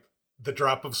 and like the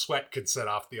drop of sweat could set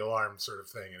off the alarm, sort of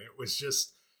thing. And it was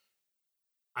just,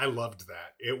 I loved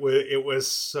that. It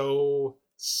was so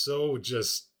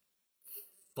just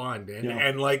fun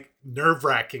and like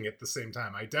nerve-wracking at the same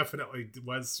time. I definitely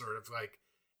was sort of like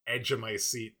edge of my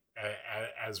seat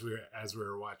as we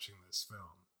were watching this film.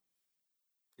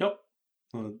 Yep.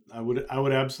 I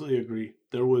would absolutely agree.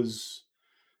 There was,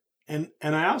 and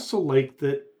I also like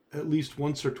that at least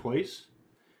once or twice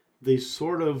they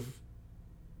sort of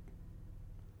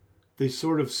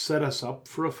set us up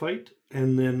for a fight,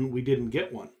 and then we didn't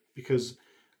get one, because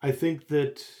I think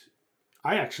that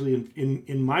I actually,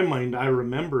 in my mind, I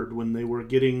remembered when they were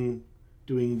getting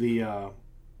doing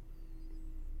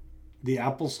the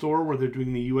Apple store where they're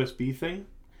doing the USB thing,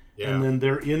 Yeah. and then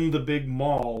they're in the big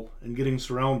mall and getting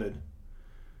surrounded.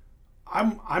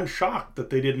 I'm shocked that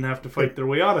they didn't have to fight their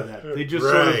way out of that. They just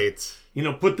sort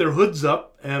of, put their hoods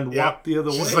up and walk the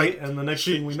other way, and the next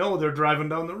thing we know, they're driving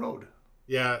down the road.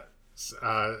 Yeah.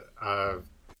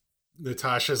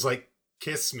 Natasha's like,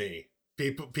 kiss me.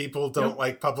 People don't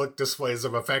like public displays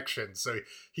of affection, so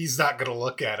he's not going to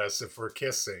look at us if we're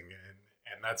kissing,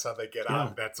 and that's how they get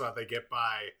out. That's how they get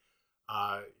by.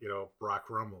 Brock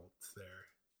Rummel there.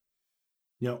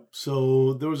 Yep.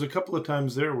 So there was a couple of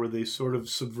times there where they sort of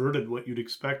subverted what you'd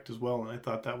expect as well, and I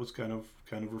thought that was kind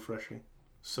of refreshing.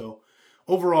 So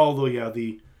overall, though, yeah,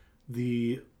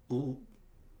 the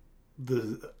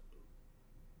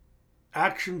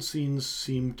action scenes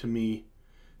seem to me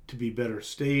to be better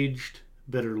staged,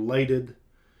 better lighted,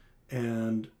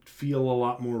 and feel a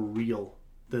lot more real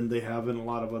than they have in a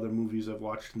lot of other movies I've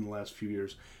watched in the last few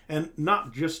years. And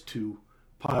not just to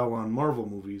pile on Marvel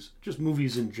movies, just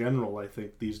movies in general, I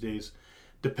think, these days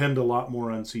depend a lot more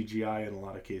on CGI in a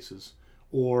lot of cases,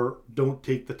 or don't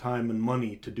take the time and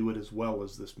money to do it as well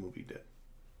as this movie did.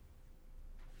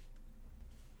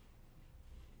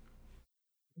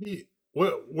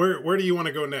 Where do you want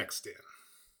to go next, Dan?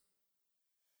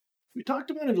 We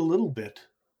talked about it a little bit,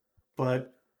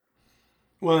 but,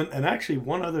 well, and actually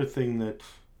one other thing that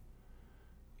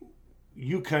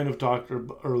you kind of talked,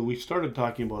 or we started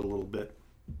talking about a little bit,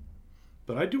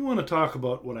 but I do want to talk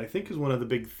about what I think is one of the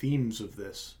big themes of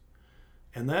this,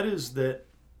 and that is that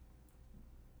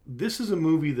this is a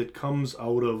movie that comes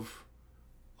out of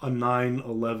a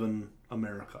 9/11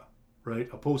 America, right?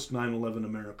 A post 9/11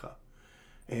 America.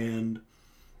 And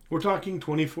we're talking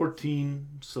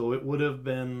 2014, so it would have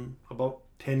been about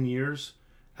 10 years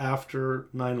after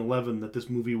 9/11 that this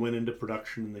movie went into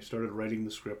production and they started writing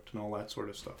the script and all that sort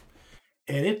of stuff.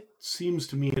 And it seems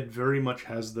to me it very much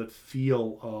has the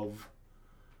feel of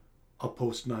a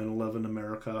post 9/11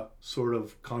 America sort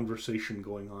of conversation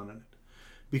going on in it.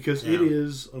 Because it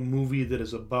is a movie that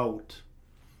is about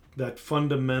that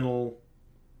fundamental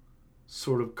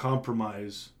sort of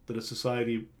compromise that a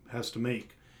society has to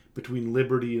make between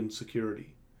liberty and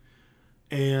security.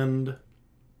 And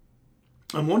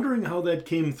I'm wondering how that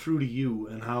came through to you,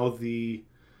 and how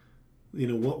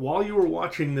while you were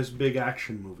watching this big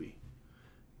action movie,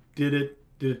 did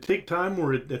it take time,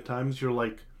 or at times you're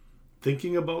like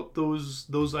thinking about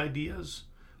those ideas,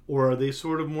 or are they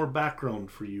sort of more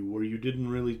background for you where you didn't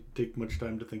really take much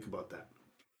time to think about that?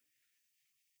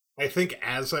 I think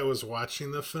as I was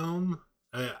watching the film,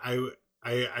 I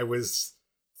was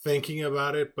thinking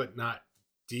about it, but not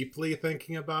deeply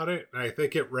thinking about it. And I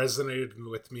think it resonated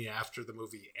with me after the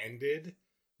movie ended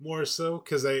more so,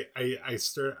 because I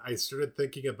started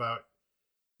thinking about,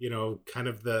 kind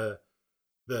of the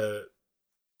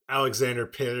Alexander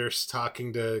Pierce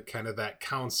talking to kind of that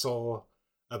council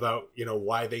about,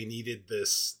 why they needed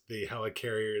the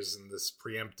helicarriers and this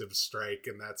preemptive strike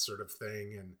and that sort of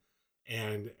thing.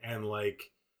 And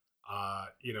like,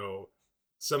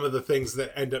 some of the things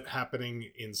that end up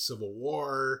happening in Civil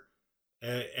War,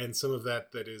 and some of that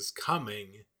is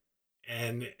coming.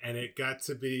 And it got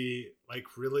to be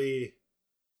like really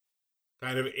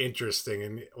kind of interesting,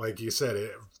 and like you said,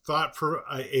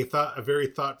 a very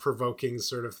thought-provoking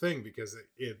sort of thing, because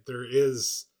there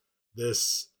is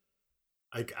this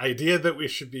like idea that we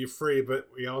should be free, but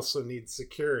we also need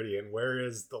security, and where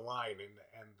is the line?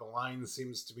 And the line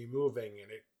seems to be moving,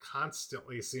 and it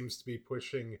constantly seems to be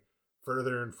pushing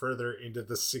further and further into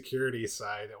the security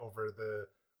side over the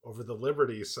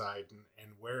liberty side,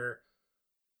 and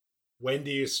when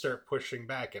do you start pushing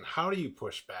back, and how do you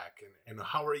push back, and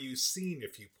how are you seen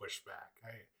if you push back?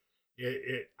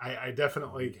 I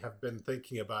definitely have been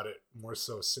thinking about it more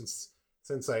so since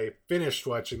I finished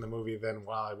watching the movie than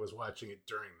while I was watching it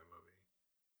during the movie.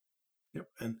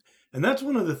 Yep, and that's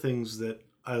one of the things that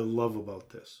I love about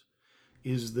this,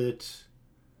 is that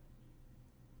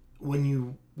when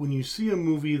you see a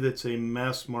movie that's a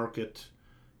mass market,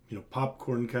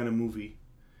 popcorn kind of movie,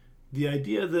 the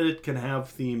idea that it can have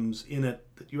themes in it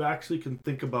that you actually can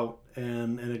think about,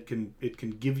 and it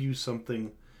can give you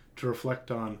something to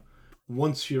reflect on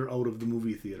once you're out of the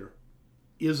movie theater,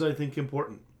 is, I think,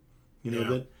 important.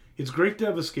 That it's great to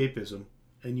have escapism,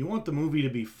 and you want the movie to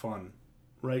be fun,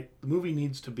 right? The movie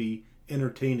needs to be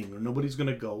entertaining, or nobody's going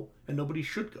to go, and nobody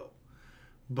should go.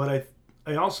 But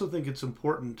I also think it's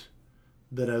important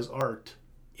that as art,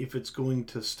 if it's going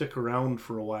to stick around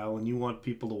for a while and you want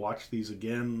people to watch these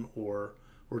again, or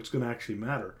it's going to actually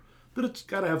matter, that it's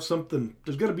got to have something,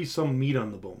 there's got to be some meat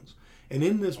on the bones. And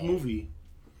in this movie,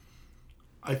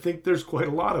 I think there's quite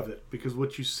a lot of it, because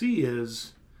what you see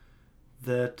is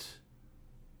that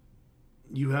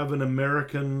you have an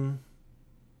American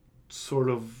sort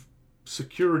of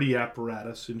security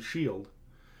apparatus in SHIELD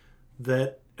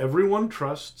that everyone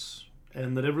trusts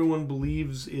and that everyone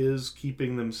believes is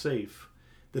keeping them safe,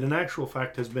 that in actual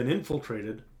fact has been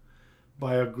infiltrated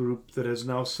by a group that has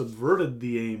now subverted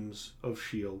the aims of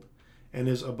SHIELD and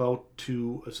is about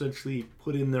to essentially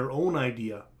put in their own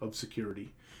idea of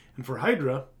security. And for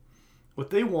Hydra, what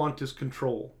they want is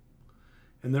control.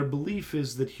 And their belief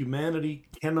is that humanity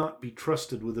cannot be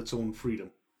trusted with its own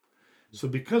freedom. So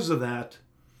because of that,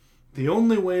 the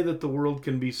only way that the world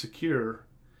can be secure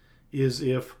is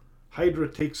if Hydra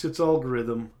takes its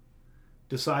algorithm,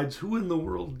 decides who in the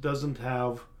world doesn't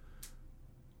have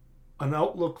an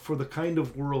outlook for the kind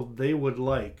of world they would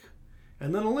like,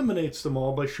 and then eliminates them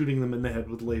all by shooting them in the head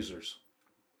with lasers.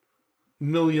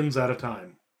 Millions at a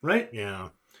time, right? Yeah.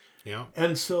 Yeah.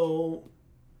 And so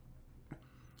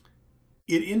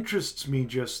it interests me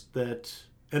just that,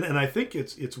 and I think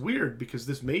it's weird because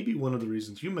this may be one of the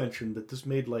reasons you mentioned that this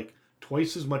made like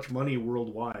twice as much money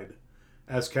worldwide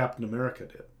as Captain America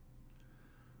did.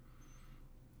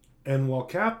 And while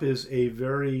Cap is a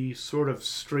very sort of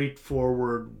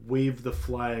straightforward, wave the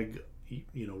flag,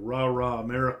 rah rah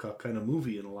America kind of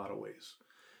movie in a lot of ways,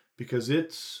 because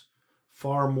it's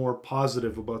far more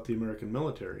positive about the American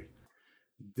military,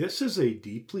 this is a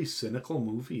deeply cynical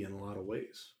movie in a lot of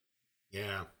ways.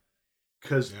 Yeah.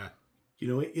 Because,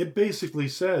 it basically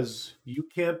says you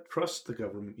can't trust the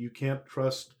government. You can't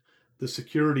trust the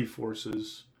security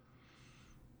forces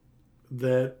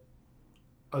that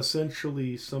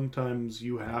essentially sometimes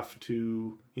you have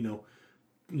to,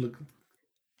 look.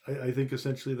 I think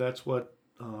essentially that's what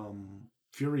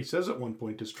Fury says at one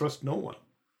point is trust no one.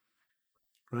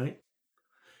 Right?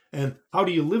 And how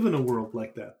do you live in a world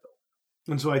like that,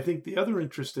 though? And so I think the other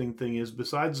interesting thing is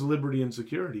besides liberty and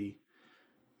security,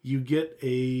 you get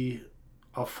a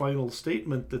final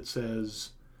statement that says,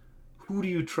 who do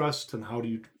you trust and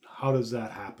how does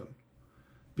that happen?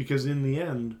 Because in the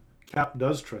end, Cap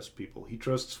does trust people. He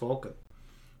trusts Falcon.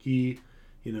 He,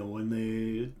 when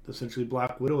they essentially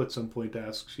Black Widow at some point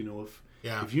asks,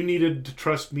 if you needed to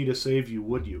trust me to save you,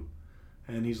 would you?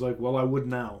 And he's like, well, I would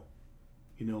now.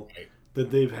 Right.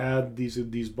 That they've had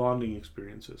these bonding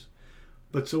experiences.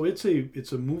 But so it's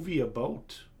a movie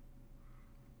about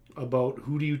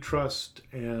who do you trust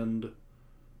and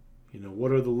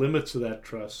what are the limits of that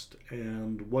trust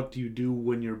and what do you do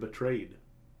when you're betrayed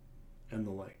and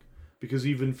the like. Because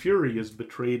even Fury is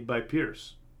betrayed by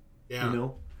Pierce. Yeah.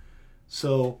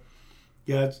 So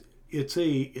yeah, it's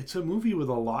a movie with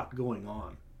a lot going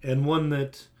on, and one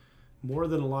that more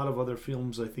than a lot of other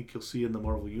films I think you'll see in the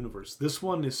Marvel Universe. This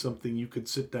one is something you could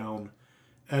sit down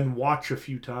and watch a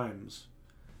few times,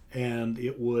 and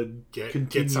it would continue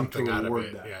get something to reward out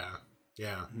of it. That.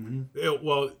 Yeah.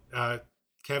 Mm-hmm.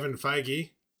 Kevin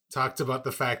Feige talked about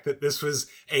the fact that this was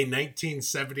a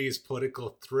 1970s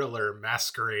political thriller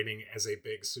masquerading as a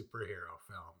big superhero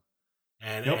film,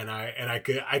 and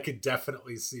I could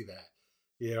definitely see that.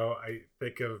 I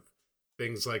think of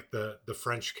things like the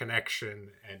French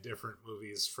Connection and different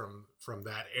movies from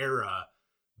that era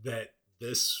that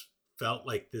this felt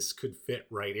like this could fit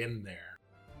right in there.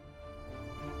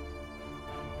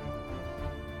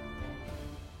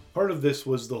 Part of this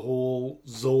was the whole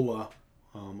Zola,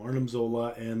 Arnim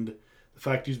Zola, and the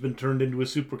fact he's been turned into a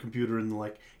supercomputer and the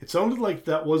like. It sounded like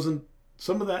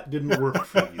some of that didn't work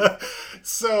for you.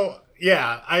 So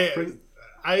yeah,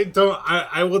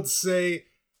 I would say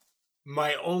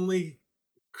my only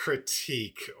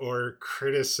critique or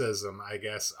criticism, I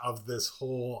guess, of this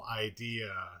whole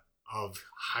idea of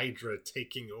Hydra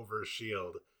taking over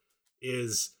SHIELD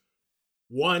is,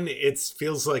 one, it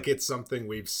feels like it's something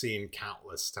we've seen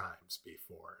countless times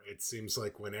before. It seems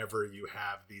like whenever you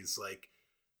have these like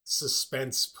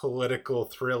suspense political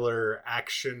thriller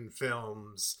action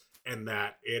films, and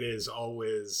that it is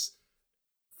always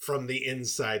from the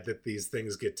inside that these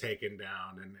things get taken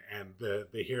down, and the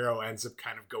hero ends up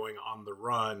kind of going on the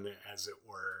run, as it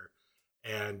were.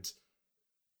 And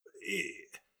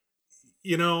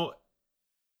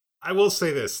I will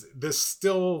say this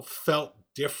still felt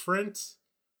different,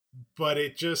 but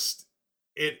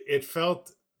it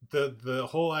felt the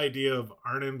whole idea of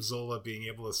Arnim Zola being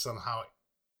able to somehow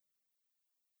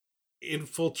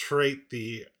infiltrate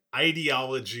the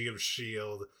ideology of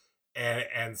SHIELD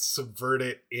and subvert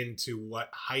it into what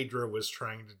Hydra was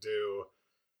trying to do,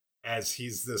 as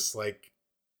he's this like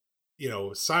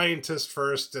scientist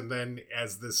first and then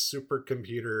as this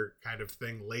supercomputer kind of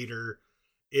thing later.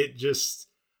 It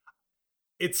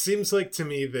seems like to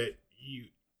me that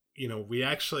we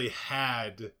actually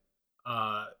had,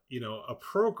 a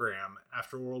program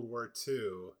after World War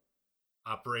II,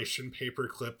 Operation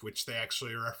Paperclip, which they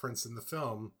actually reference in the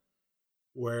film,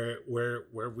 where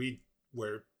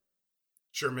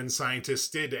German scientists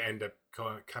did end up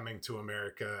coming to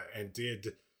America and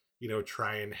did,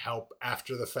 try and help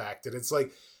after the fact. And it's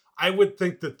like, I would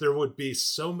think that there would be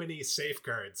so many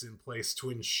safeguards in place to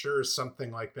ensure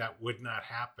something like that would not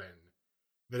happen,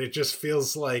 that it just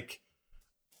feels like,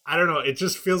 I don't know, it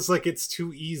just feels like it's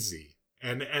too easy.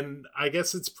 And I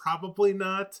guess it's probably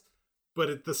not, but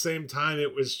at the same time,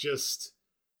 it was just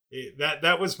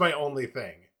that was my only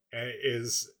thing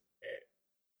is.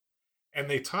 And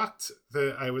they talked,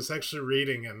 I was actually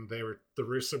reading, and the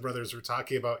Russo brothers were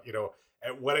talking about,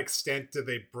 at what extent do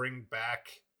they bring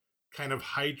back kind of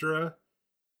Hydra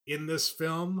in this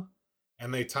film?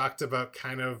 And they talked about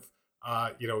kind of,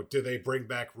 do they bring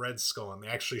back Red Skull? And they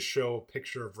actually show a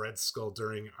picture of Red Skull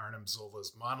during Arnim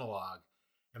Zola's monologue.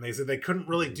 And they said they couldn't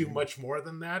really do much more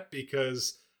than that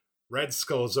because Red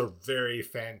Skull is a very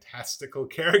fantastical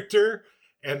character.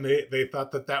 And they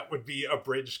thought that would be a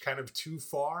bridge kind of too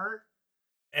far.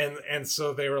 And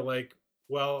so they were like,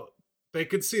 well, they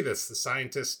could see this. The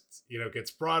scientist,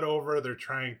 gets brought over. They're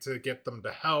trying to get them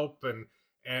to help,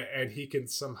 and he can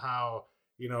somehow,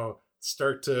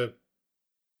 start to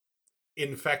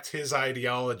infect his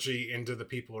ideology into the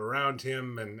people around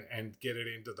him and get it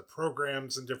into the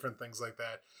programs and different things like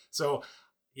that. So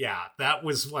yeah, that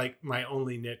was like my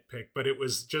only nitpick, but it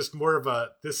was just more of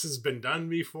a, this has been done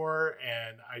before,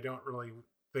 and I don't really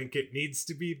think it needs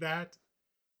to be that.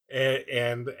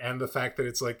 And the fact that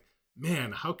it's like,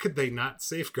 man, how could they not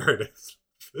safeguard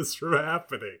this from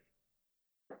happening?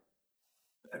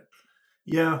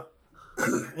 Yeah.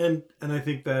 and I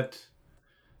think that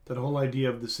whole idea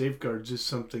of the safeguards is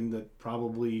something that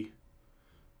probably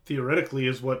theoretically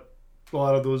is what a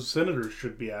lot of those senators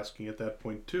should be asking at that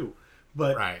point too.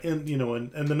 But right. and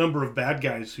the number of bad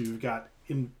guys who you've got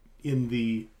in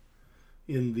the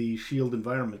SHIELD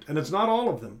environment, and it's not all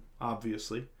of them,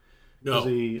 obviously. No.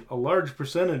 There's a large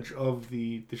percentage of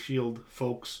the SHIELD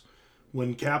folks,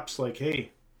 when Cap's like,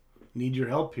 hey, need your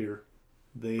help here,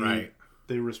 they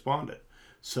responded.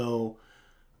 So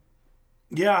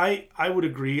yeah, I would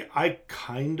agree. I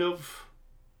kind of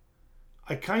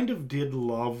did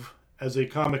love, as a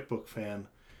comic book fan,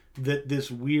 that this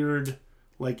weird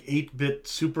like 8-bit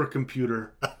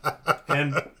supercomputer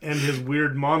and his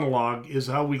weird monologue is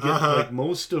how we get like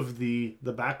most of the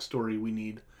backstory we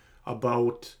need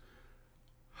about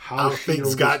how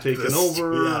things got taken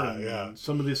over, and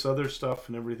some of this other stuff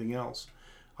and everything else.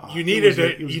 You needed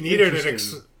you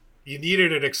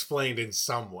needed it explained in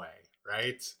some way,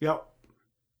 right? Yep.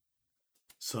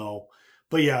 So,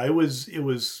 but yeah, it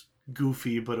was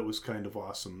goofy, but it was kind of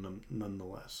awesome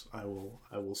nonetheless. I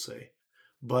will say,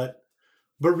 but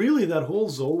really that whole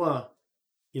Zola,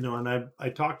 and I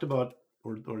talked about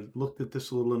or looked at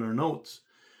this a little in our notes.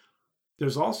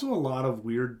 There's also a lot of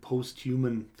weird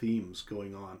post-human themes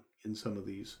going on in some of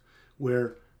these,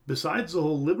 where besides the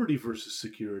whole liberty versus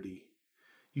security,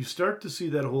 you start to see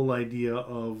that whole idea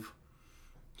of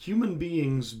human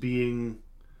beings being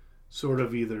sort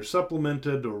of either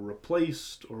supplemented or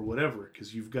replaced or whatever,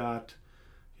 because you've got,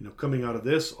 coming out of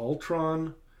this,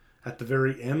 Ultron. At the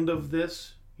very end of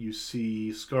this, you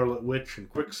see Scarlet Witch and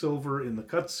Quicksilver in the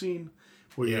cutscene,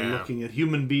 where you're looking at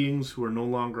human beings who are no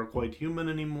longer quite human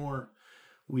anymore.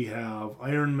 We have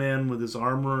Iron Man with his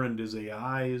armor and his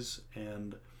AIs,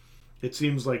 and it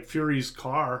seems like Fury's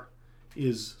car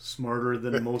is smarter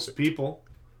than most people.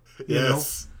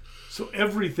 Yes. So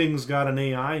everything's got an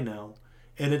AI now.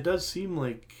 And it does seem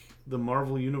like the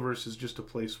Marvel Universe is just a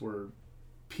place where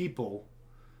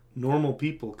normal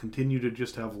people, continue to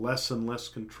just have less and less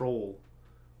control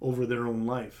over their own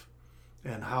life.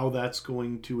 And how that's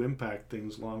going to impact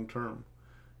things long term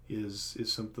is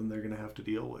something they're going to have to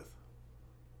deal with.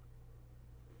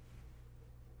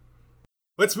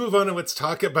 Let's move on and let's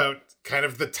talk about kind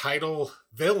of the title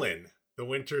villain, the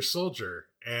Winter Soldier.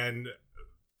 And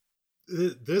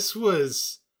this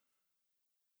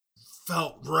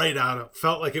felt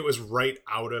like it was right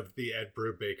out of the Ed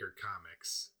Brubaker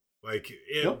comics. Like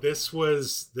this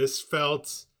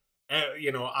felt,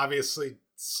 obviously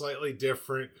slightly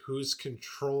different. Who's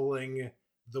controlling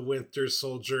the Winter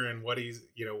Soldier and what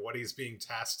he's being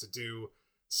tasked to do,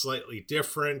 slightly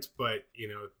different, but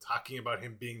talking about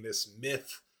him being this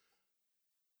myth,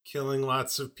 killing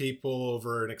lots of people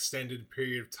over an extended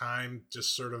period of time,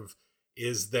 just sort of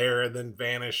is there and then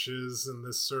vanishes and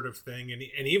this sort of thing.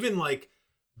 And even like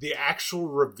the actual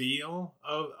reveal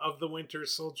of the Winter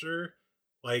Soldier,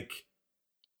 like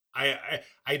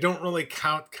I don't really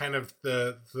count kind of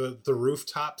the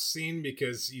rooftop scene,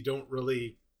 because you don't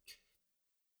really,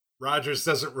 Rogers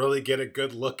doesn't really get a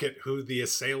good look at who the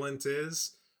assailant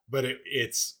is, but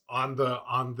it's on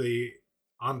the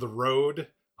road,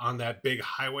 on that big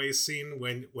highway scene,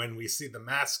 when we see the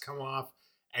mask come off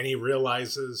and he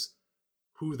realizes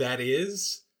who that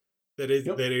is,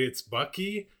 Yep. that it's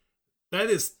Bucky. That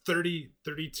is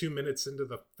 32 minutes into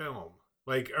the film.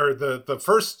 Like, or the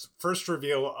first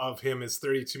reveal of him is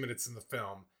 32 minutes in the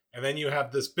film, and then you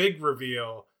have this big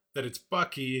reveal that it's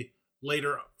Bucky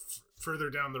later,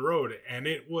 further down the road. And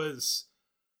it was,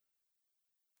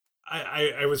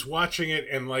 I was watching it,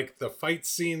 and like the fight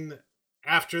scene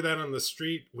after that on the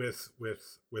street with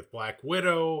Black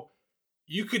Widow,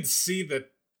 you could see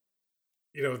that,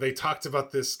 you know, they talked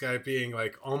about this guy being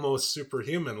like almost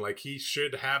superhuman, like he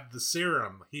should have the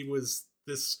serum. He was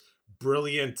this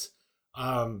brilliant,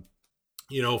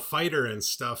 you know, fighter and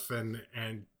stuff, and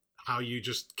how you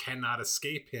just cannot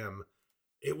escape him.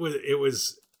 It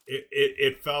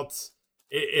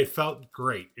felt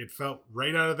great. It felt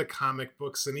right out of the comic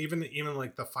books, and even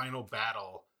like the final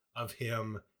battle of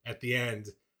him at the end,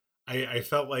 I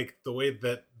felt like the way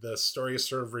that the story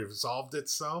sort of resolved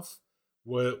itself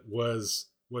was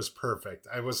perfect.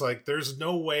 I was like, there's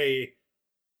no way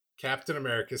Captain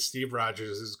America, Steve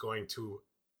Rogers, is going to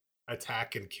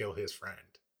attack and kill his friend.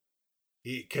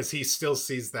 Because he still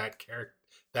sees that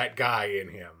guy in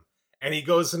him. And he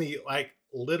goes and he like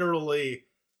literally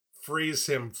frees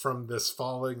him from this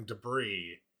falling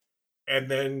debris. And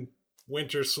then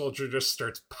Winter Soldier just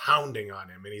starts pounding on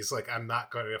him, and he's like, I'm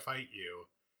not going to fight you.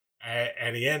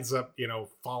 And he ends up, you know,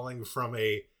 falling from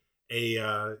a you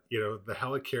know, the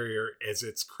helicarrier as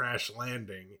it's crash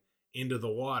landing into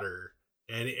the water,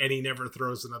 and he never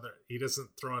throws he doesn't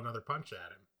throw another punch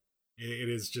at him. It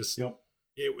is just, Yep.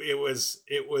 It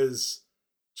was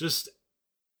just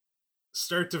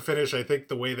start to finish. I think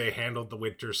the way they handled the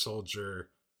Winter Soldier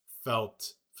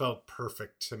felt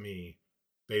perfect to me,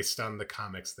 based on the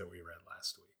comics that we read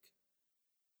last week.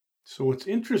 So what's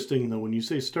interesting, though, when you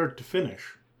say start to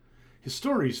finish, his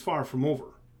story's far from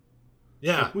over.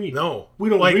 Yeah, like we don't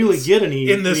like really get any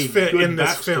in this film. In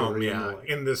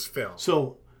this film.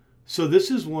 So this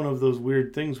is one of those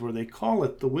weird things where they call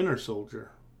it the Winter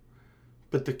Soldier,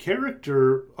 but the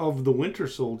character of the Winter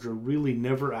Soldier really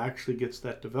never actually gets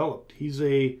that developed. He's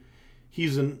an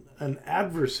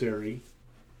adversary,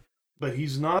 but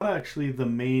he's not actually the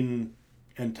main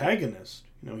antagonist.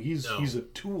 You know, he's a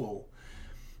tool.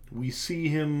 We see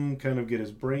him kind of get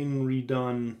his brain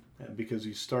redone because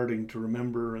he's starting to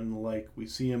remember and the like. We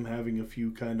see him having a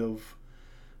few kind of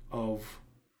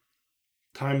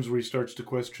times where he starts to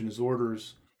question his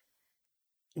orders.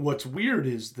 What's weird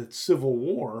is that Civil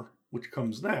War, which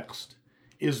comes next,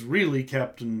 is really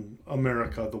Captain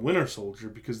America, the Winter Soldier,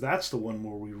 because that's the one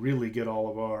where we really get all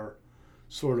of our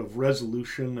sort of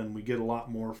resolution, and we get a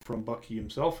lot more from Bucky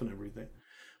himself and everything.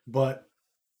 But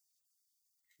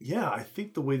yeah, I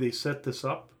think the way they set this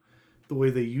up, the way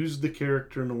they use the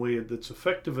character in a way that's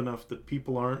effective enough that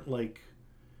people aren't like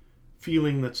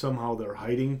feeling that somehow they're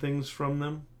hiding things from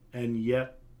them, and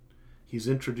yet he's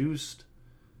introduced,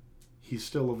 he's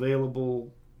still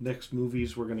available. Next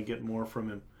movies, we're going to get more from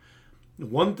him.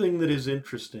 One thing that is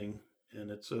interesting,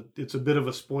 and it's a bit of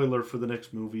a spoiler for the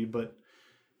next movie, but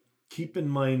keep in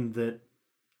mind that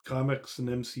comics and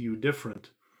MCU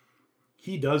different.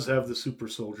 He does have the super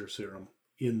soldier serum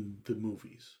in the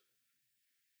movies.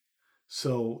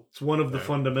 So it's one of the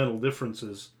fundamental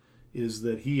differences is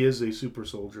that he is a super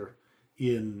soldier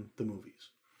in the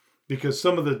movies. Because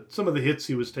some of the hits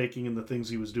he was taking and the things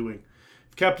he was doing,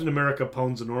 if Captain America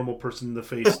pounds a normal person in the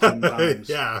face 10 times,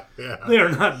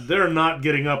 they're not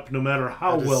getting up no matter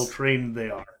how well trained they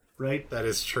are, right? That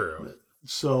is true.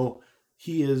 So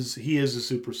he is a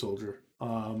super soldier,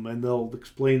 and they'll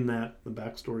explain that. The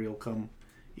backstory will come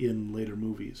in later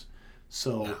movies.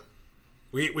 So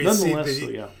we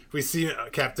see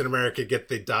Captain America get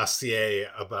the dossier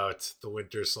about the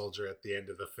Winter Soldier at the end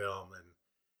of the film,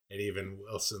 and even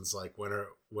Wilson's like, when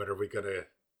are we gonna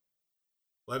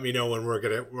let me know when we're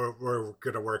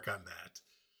gonna work on that.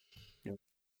 Yeah.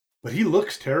 But he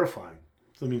looks terrifying.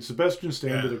 I mean, Sebastian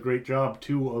Stan did a great job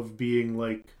too of being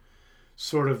like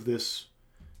sort of this,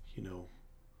 you know,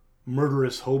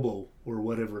 murderous hobo or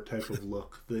whatever type of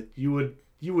look that you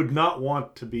would not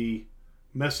want to be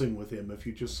messing with him if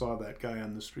you just saw that guy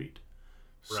on the street.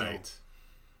 Right.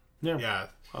 So, yeah.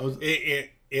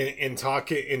 In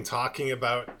talking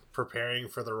about preparing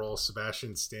for the role,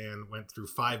 Sebastian Stan went through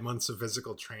 5 months of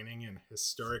physical training and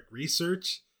historic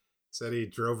research. Said he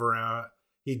drove around.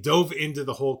 he dove into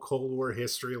the whole Cold War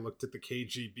history, looked at the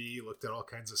KGB, looked at all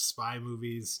kinds of spy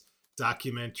movies,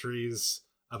 documentaries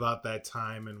about that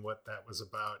time and what that was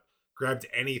about. Grabbed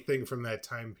anything from that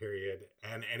time period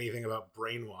and anything about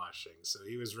brainwashing. So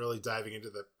he was really diving into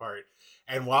the part.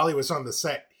 And while he was on the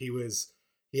set, he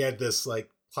had this like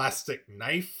plastic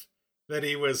knife that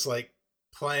he was like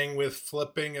playing with,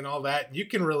 flipping and all that. You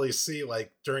can really see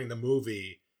like during the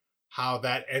movie how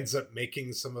that ends up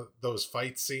making some of those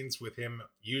fight scenes with him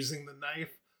using the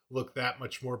knife look that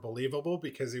much more believable,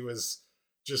 because he was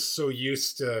just so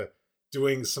used to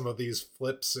doing some of these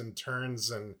flips and turns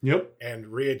and and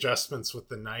readjustments with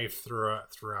the knife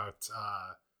throughout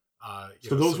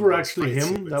so those were actually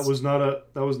him. That was not a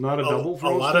double for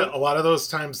a lot of those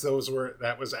times.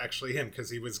 That was actually him, because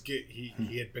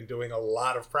he had been doing a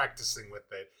lot of practicing with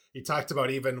it. He talked about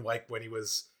even like when he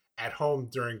was at home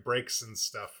during breaks and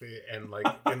stuff, and like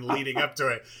and leading up to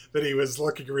it, that he was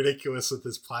looking ridiculous with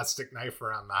his plastic knife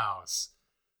around the house.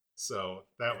 So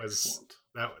that was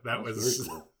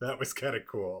that was kind of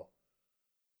cool.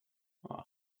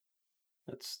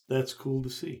 That's cool to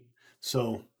see.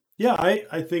 So yeah,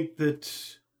 I think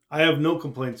that I have no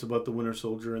complaints about the Winter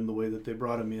Soldier and the way that they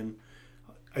brought him in.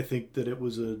 I think that it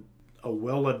was a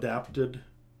well adapted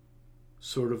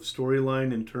sort of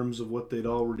storyline in terms of what they'd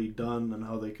already done and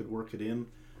how they could work it in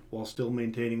while still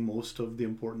maintaining most of the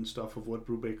important stuff of what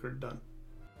Brubaker had done.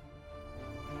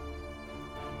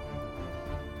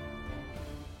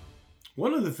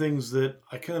 One of the things that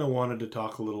I kind of wanted to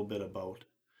talk a little bit about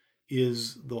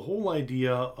is the whole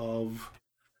idea of,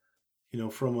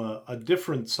 from a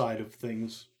different side of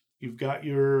things. You've got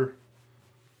your,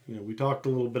 we talked a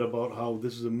little bit about how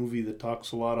this is a movie that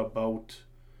talks a lot about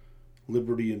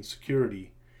liberty and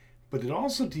security, but it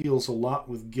also deals a lot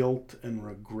with guilt and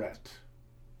regret.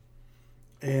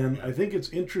 And I think it's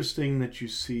interesting that you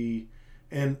see,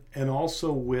 and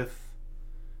also with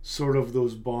sort of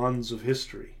those bonds of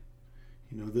history,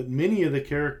 that many of the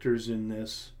characters in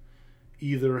this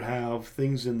either have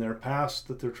things in their past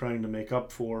that they're trying to make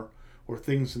up for, or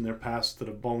things in their past that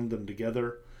have bound them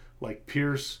together. Like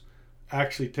Pierce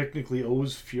actually technically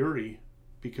owes Fury,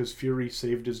 because Fury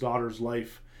saved his daughter's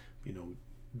life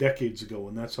decades ago,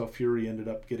 and that's how Fury ended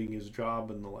up getting his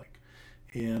job and the like.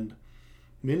 And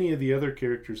many of the other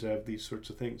characters have these sorts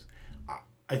of things.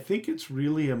 I think it's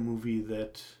really a movie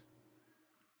that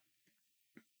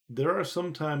there are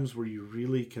some times where you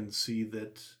really can see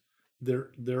that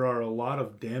there are a lot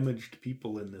of damaged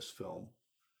people in this film,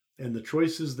 and the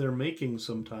choices they're making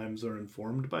sometimes are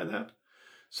informed by that.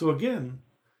 So again,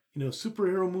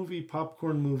 superhero movie,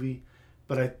 popcorn movie,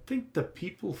 but I think the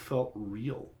people felt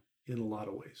real in a lot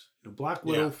of ways. Black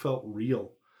Widow felt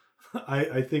real.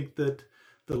 I think that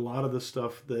a lot of the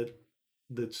stuff that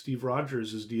Steve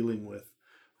Rogers is dealing with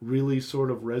really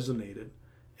sort of resonated.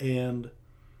 And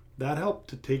that helped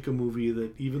to take a movie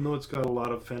that, even though it's got a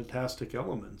lot of fantastic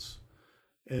elements,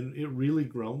 and it really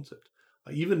grounds it.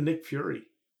 Even Nick Fury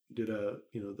did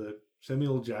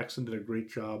Samuel L. Jackson did a great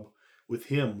job with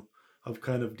him of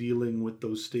kind of dealing with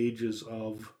those stages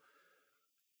of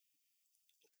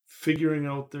figuring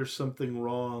out there's something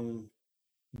wrong,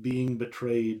 being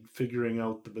betrayed, figuring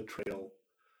out the betrayal,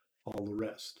 all the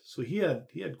rest. So he had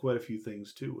quite a few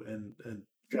things too, and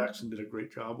Jackson did a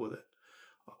great job with it.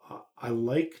 I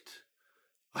liked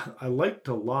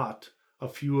a lot a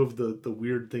few of the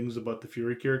weird things about the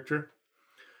Fury character.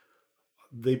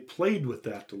 They played with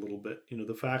that a little bit.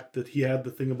 The fact that he had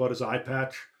the thing about his eye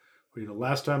patch, where,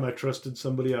 last time I trusted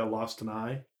somebody, I lost an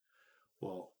eye.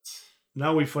 Well,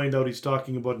 now we find out he's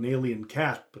talking about an alien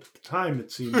cat, but at the time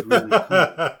it seemed really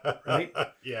cool, right?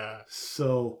 Yeah.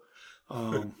 So,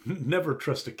 never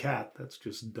trust a cat. That's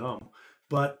just dumb.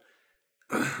 But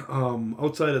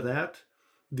outside of that,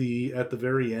 at the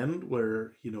very end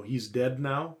where he's dead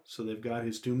now, so they've got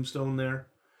his tombstone there,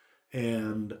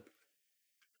 and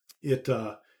it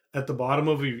at the bottom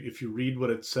of it, if you read what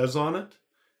it says on it,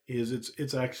 is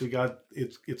it's actually got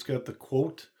it's got the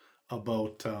quote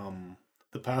about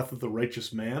the path of the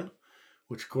righteous man,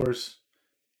 which of course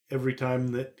every time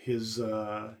that his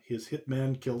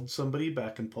hitman killed somebody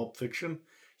back in Pulp Fiction,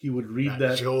 he would read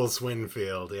that Joel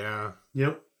Swinfield, yeah.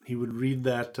 Yep, he would read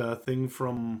that thing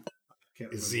from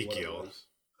Ezekiel.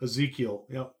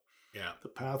 Yep. Yeah. The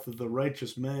path of the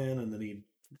righteous man, and then he'd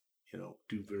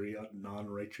do very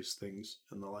non-righteous things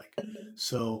and the like.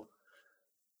 So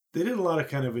they did a lot of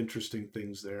kind of interesting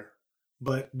things there,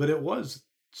 but it was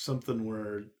something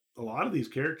where a lot of these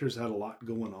characters had a lot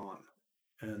going on,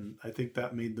 and I think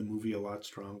that made the movie a lot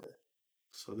stronger.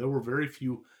 So there were very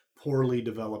few poorly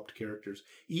developed characters.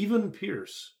 Even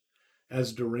Pierce,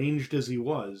 as deranged as he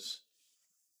was,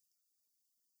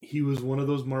 he was one of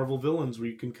those Marvel villains where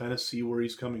you can kind of see where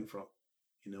he's coming from.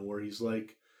 Where he's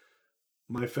like,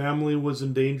 my family was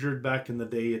endangered back in the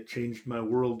day. It changed my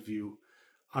worldview.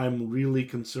 I'm really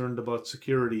concerned about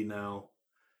security now.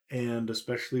 And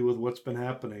especially with what's been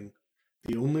happening,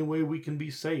 the only way we can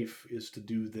be safe is to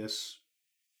do this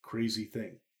crazy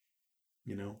thing,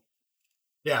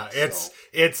 Yeah, So,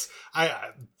 it's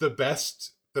the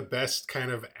best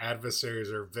kind of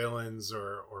adversaries or villains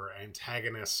or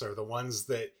antagonists are the ones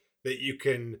that you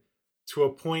can, to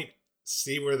a point,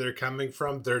 see where they're coming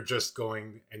from. They're just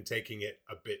going and taking it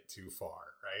a bit too far,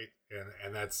 right?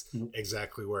 And that's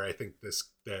exactly where I think the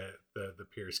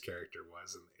Pierce character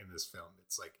was in this film.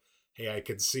 It's like, hey, I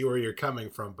can see where you're coming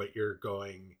from, but you're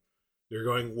going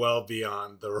well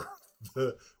beyond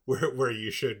the where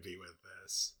you should be with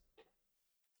this.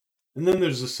 and then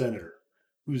there's the senator,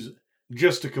 who's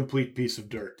just a complete piece of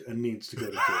dirt and needs to go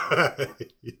to jail.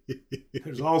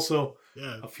 There's also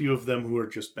a few of them who are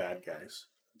just bad guys.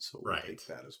 So we'll take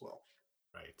that as well.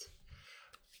 Right.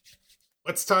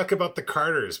 Let's talk about the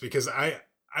Carters, because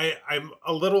I'm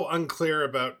a little unclear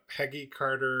about Peggy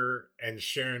Carter and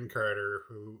Sharon Carter,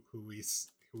 who we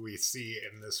see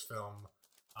in this film.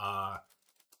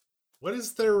 What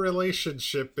is their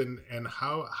relationship, and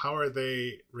how are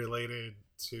they related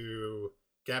to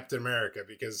Captain America?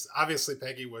 Because obviously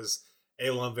Peggy was a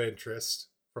love interest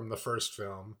from the first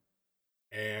film,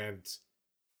 and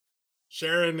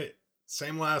Sharon,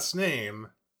 same last name.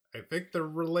 I think they're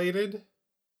related.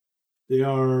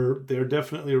 They're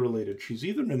definitely related. She's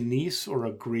either a niece or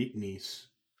a great niece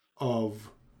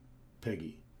of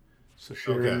Peggy. So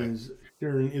Sharon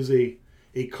is a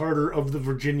Carter of the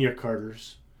Virginia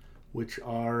Carters, which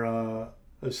are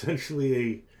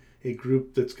essentially a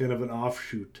group that's kind of an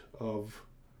offshoot of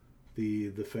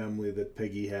the family that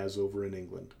Peggy has over in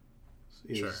England.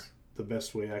 Is the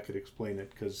best way I could explain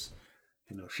it, because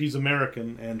she's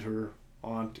American and her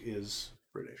aunt is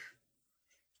British.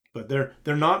 But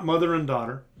they're not mother and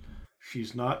daughter.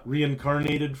 She's not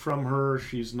reincarnated from her.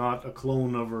 She's not a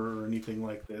clone of her or anything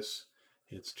like this.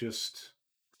 It's just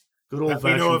good old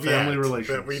fashioned family relations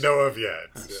that we know of yet.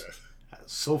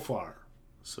 So far.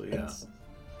 So yeah.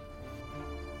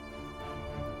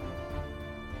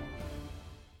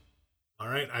 All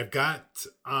right, I've got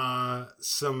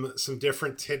some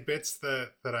different tidbits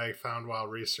that I found while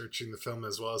researching the film,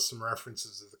 as well as some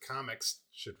references to the comics.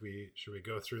 Should we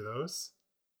go through those?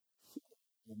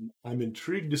 I'm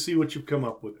intrigued to see what you've come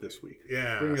up with this week.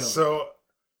 Yeah. So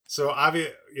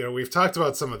obvious, we've talked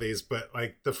about some of these, but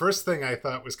like the first thing I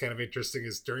thought was kind of interesting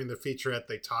is during the featurette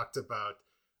they talked about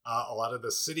a lot of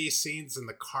the city scenes and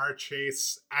the car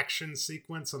chase action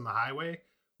sequence on the highway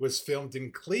was filmed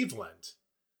in Cleveland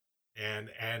and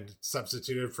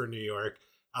substituted for New York,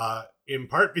 in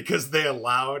part because they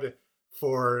allowed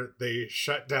for the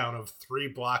shutdown of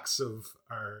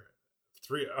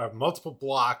multiple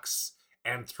blocks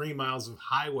and 3 miles of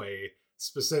highway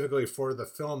specifically for the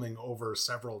filming over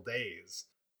several days.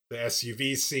 The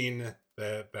SUV scene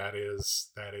that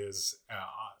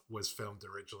was filmed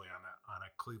originally on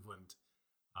a Cleveland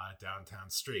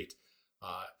downtown street.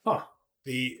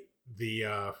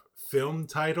 The film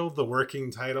title, the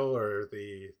working title, or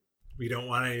we don't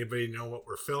want anybody to know what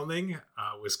we're filming,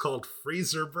 was called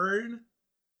Freezer Burn,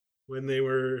 when they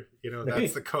were,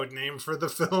 that's the code name for the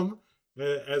film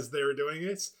as they were doing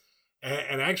it.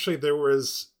 And actually there were,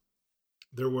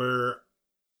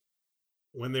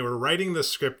 when they were writing the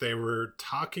script, they were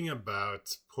talking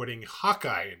about putting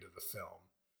Hawkeye into the film.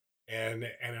 And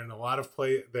in a lot of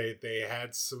they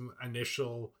had some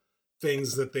initial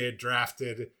things that they had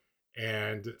drafted,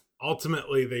 and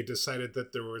ultimately they decided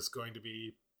that there was going to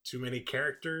be too many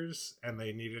characters and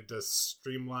they needed to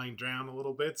streamline down a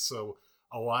little bit. So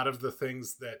a lot of the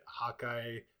things that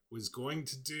Hawkeye was going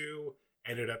to do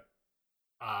ended up,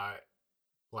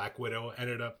 Black Widow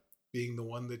ended up being the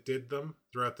one that did them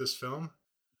throughout this film.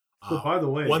 So by the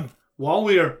way, while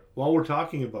we're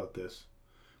talking about this,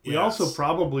 we also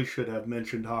probably should have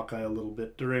mentioned Hawkeye a little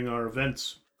bit during our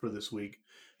events for this week,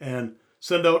 and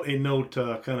send out a note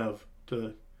to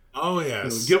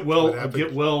get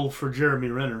well for Jeremy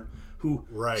Renner, who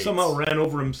somehow ran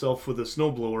over himself with a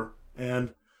snowblower.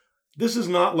 And this is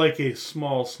not like a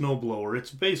small snowblower;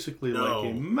 it's basically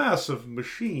like a massive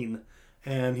machine.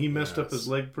 And he messed up his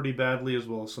leg pretty badly, as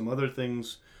well as some other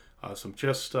things, some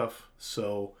chest stuff.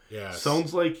 So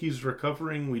sounds like he's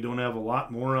recovering. We don't have a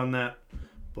lot more on that,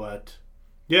 but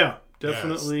yeah,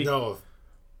 definitely. Yes. No,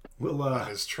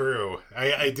 that is true.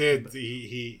 I did.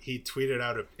 He tweeted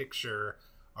out a picture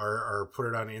or put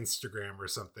it on Instagram or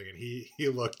something, and he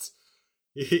looked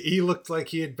like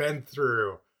he had been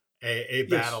through a Yes.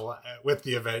 battle with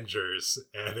the Avengers,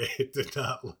 and it did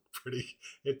not look pretty.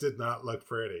 It did not look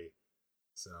pretty.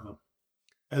 So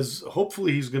As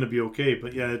hopefully he's going to be okay,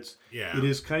 but yeah, yeah, it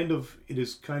is kind of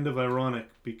ironic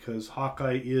because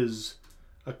Hawkeye is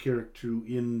a character who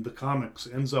in the comics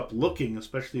ends up looking,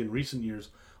 especially in recent years,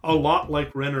 a lot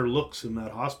like Renner looks in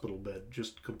that hospital bed,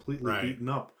 just completely right. beaten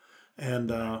up,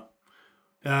 and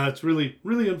it's really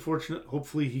really unfortunate.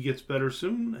 Hopefully he gets better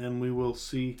soon, and we will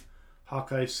see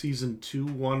Hawkeye season 2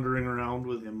 wandering around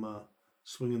with him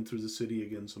swinging through the city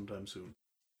again sometime soon.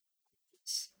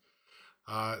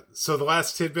 So the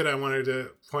last tidbit I wanted to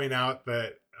point out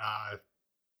that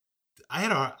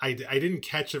I didn't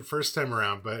catch it first time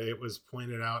around, but it was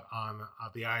pointed out on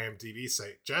the IMDb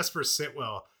site. Jasper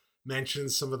Sitwell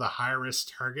mentions some of the high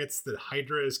risk targets that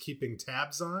Hydra is keeping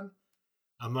tabs on.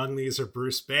 Among these are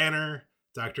Bruce Banner,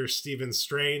 Dr. Stephen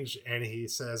Strange, and he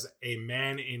says a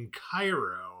man in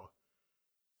Cairo.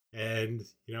 And,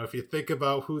 if you think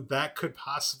about who that could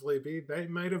possibly be, they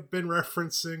might have been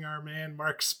referencing our man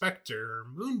Mark Spector or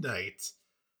Moon Knight,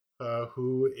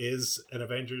 who is an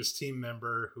Avengers team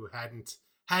member who hadn't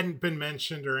been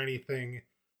mentioned or anything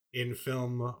in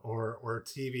film or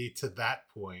TV to that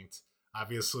point.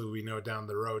 Obviously, we know down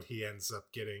the road he ends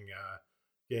up getting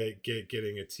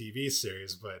getting a TV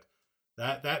series, but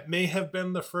that may have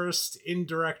been the first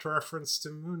indirect reference to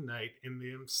Moon Knight in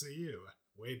the MCU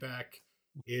way back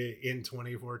in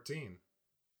 2014.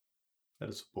 That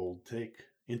is a bold take.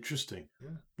 Interesting.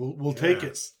 Yeah. We'll take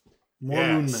it. More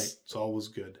Moon Knight. It's always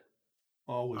good.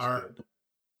 Always good.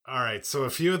 All right. So a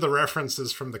few of the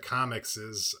references from the comics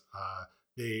is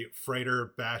the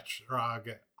freighter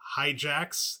Batroc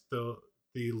hijacks the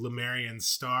Lemurian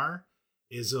star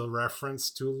is a reference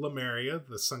to Lemuria,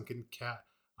 the sunken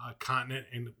continent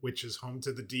in which is home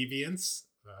to the Deviants.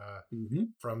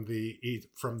 From the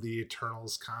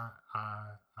Eternals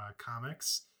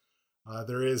comics.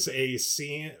 There is a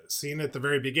scene at the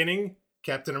very beginning.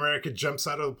 Captain America jumps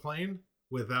out of the plane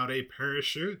without a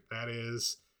parachute. That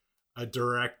is a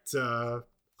direct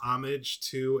homage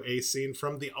to a scene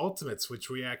from the Ultimates, which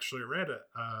we actually read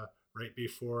right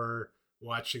before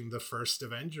watching the first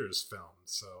Avengers film.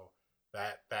 So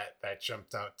that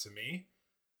jumped out to me.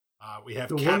 We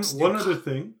have one other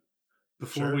thing.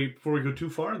 Before we go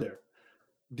too far there,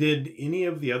 did any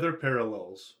of the other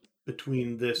parallels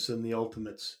between this and the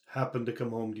Ultimates happen to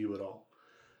come home to you at all?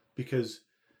 Because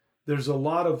there's a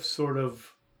lot of sort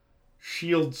of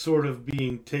Shield sort of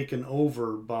being taken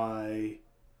over by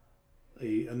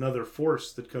another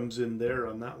force that comes in there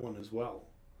on that one as well.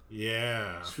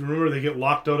 Yeah. So remember, they get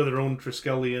locked out of their own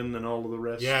Triskelion and all of the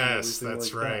rest. Yes,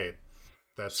 that's like right.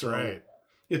 That's right.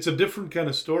 It's a different kind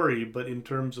of story, but in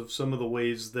terms of some of the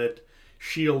ways that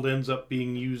Shield ends up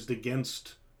being used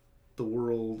against the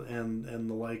world and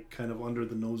the like, kind of under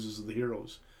the noses of the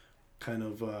heroes. Kind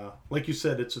of like you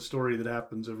said, it's a story that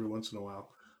happens every once in a while,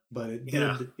 but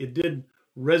it did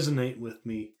resonate with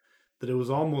me that it was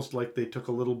almost like they took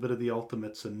a little bit of the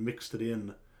Ultimates and mixed it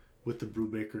in with the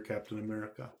Brubaker Captain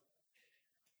America.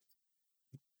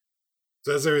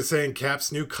 So as I was saying,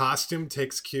 Cap's new costume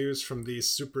takes cues from the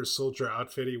super soldier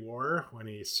outfit he wore when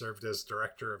he served as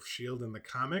director of S.H.I.E.L.D. in the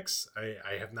comics.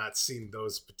 I have not seen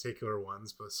those particular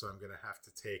ones, but so I'm going to have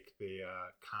to take the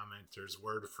commenter's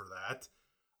word for that.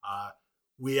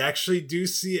 We actually do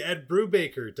see Ed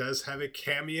Brubaker does have a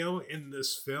cameo in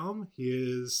this film. He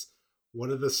is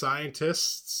one of the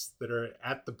scientists that are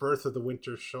at the birth of the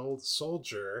Winter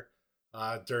Soldier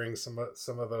during some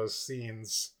of those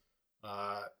scenes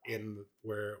in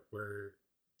where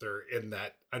they're in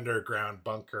that underground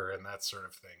bunker and that sort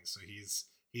of thing. So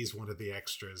he's one of the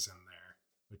extras in there,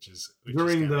 which is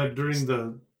during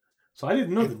the. So I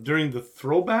didn't know that during the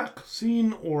throwback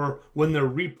scene or when they're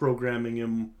reprogramming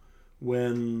him.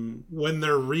 When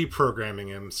they're reprogramming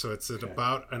him, so it's at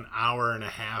about an hour and a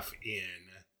half in.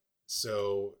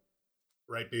 So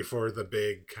right before the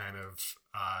big kind of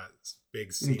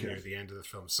big scene near the end of the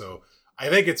film. So I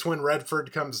think it's when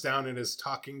Redford comes down and is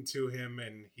talking to him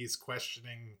and he's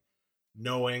questioning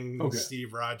knowing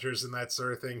Steve Rogers and that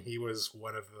sort of thing. He was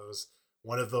one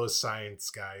of those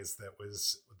science guys that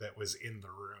was in the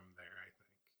room there, I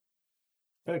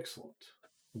think. Excellent.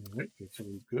 All right, that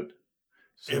sounds good.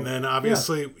 So, and then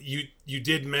obviously you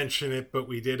did mention it, but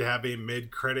we did have a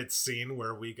mid-credit scene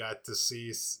where we got to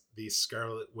see the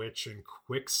Scarlet Witch and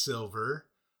Quicksilver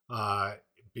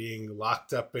being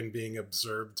locked up and being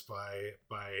observed by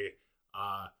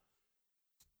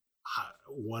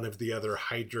one of the other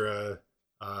Hydra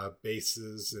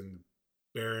bases and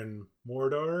Baron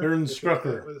Mordor. Baron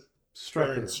Strucker.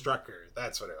 Baron Strucker.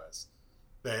 That's what it was.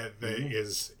 That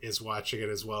is watching it,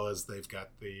 as well as they've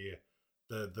got the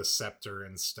the scepter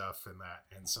and stuff and that.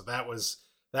 And so that was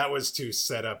to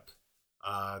set up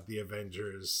the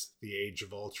Avengers, the Age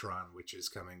of Ultron, which is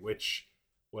coming, which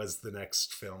was the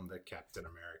next film that Captain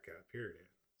America appeared in.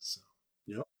 So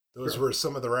Yep. those Sure. were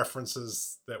some of the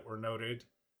references that were noted,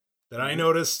 that I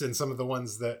noticed, and some of the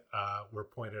ones that were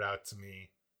pointed out to me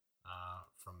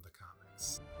from the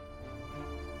comics.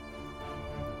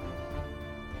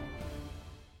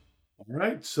 All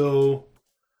right, so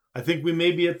I think we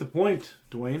may be at the point,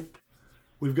 Dwayne.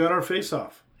 We've got our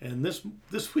face-off, and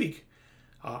this week,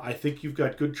 I think you've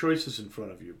got good choices in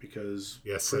front of you because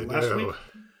Yes, for I last do. week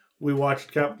we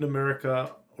watched Captain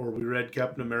America, or we read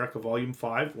Captain America Volume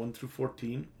 5, 1 through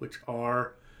 14, which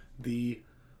are the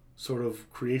sort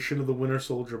of creation of the Winter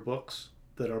Soldier books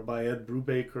that are by Ed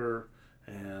Brubaker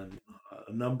and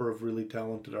a number of really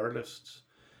talented artists.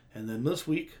 And then this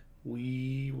week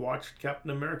we watched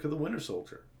Captain America the Winter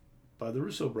Soldier by the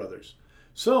Russo brothers.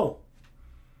 So,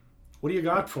 what do you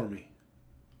got for me?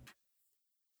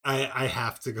 I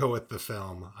have to go with the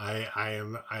film. I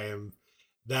am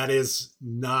that is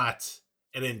not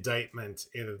an indictment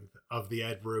of the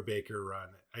Ed Brubaker run.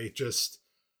 I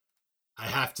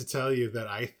have to tell you that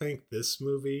I think this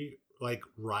movie like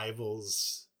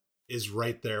rivals, is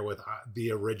right there with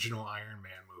the original Iron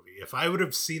Man movie. If I would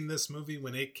have seen this movie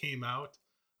when it came out,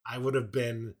 I would have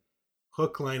been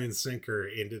hook, line, and sinker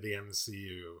into the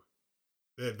MCU.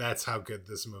 That's how good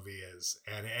this movie is,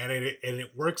 and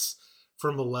it works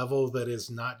from a level that is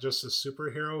not just a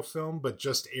superhero film, but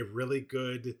just a really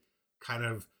good kind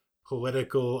of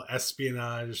political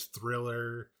espionage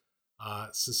thriller,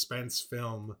 suspense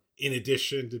film, in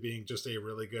addition to being just a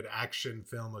really good action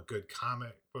film, a good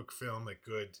comic book film, a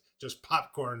good just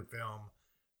popcorn film,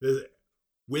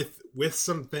 with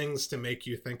some things to make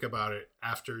you think about it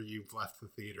after you've left the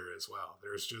theater as well.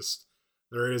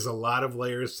 There is a lot of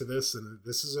layers to this, and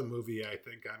this is a movie I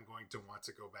think I'm going to want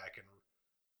to go back and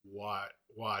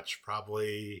watch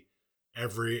probably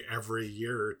every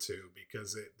year or two,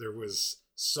 because there was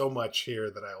so much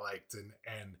here that I liked,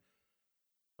 and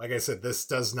like I said, this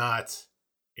does not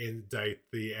indict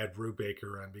the Ed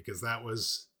Brubaker run, because that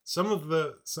was some of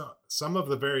the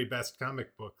very best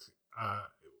comic book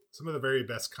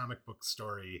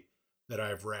story that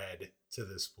I've read to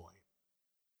this point.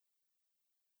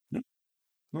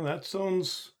 Well, that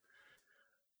sounds.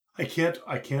 I can't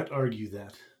argue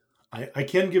that. I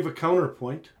can give a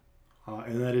counterpoint,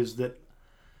 and that is that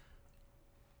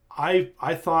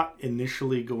I thought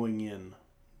initially going in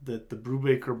that the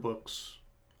Brubaker books,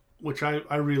 which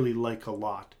I really like a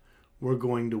lot, were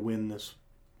going to win this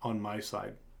on my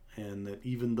side, and that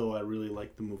even though I really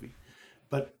like the movie,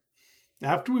 but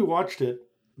after we watched it,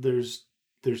 there's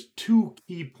two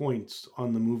key points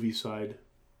on the movie side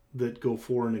that go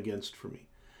for and against for me.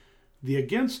 The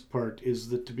against part is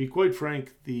that, to be quite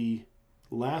frank, the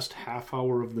last half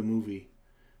hour of the movie,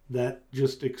 that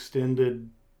just extended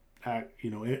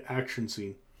action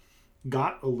scene,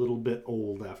 got a little bit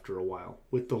old after a while,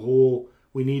 with the whole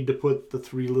we need to put the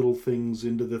three little things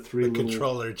into the little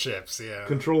controller chips.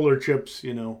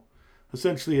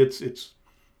 Essentially it's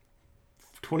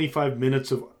 25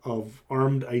 minutes of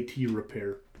armed IT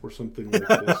repair or something like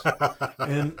this.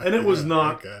 and it was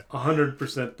not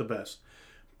 100% the best.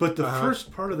 But the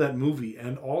first part of that movie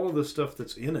and all of the stuff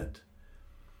that's in it,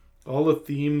 all the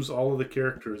themes, all of the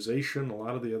characterization, a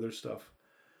lot of the other stuff,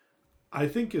 I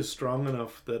think is strong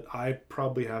enough that I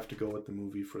probably have to go with the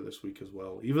movie for this week as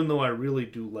well. Even though I really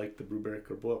do like the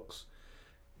Brubaker books,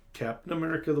 Captain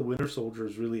America the Winter Soldier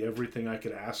is really everything I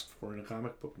could ask for in a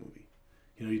comic book movie.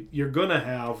 You're going to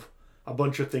have a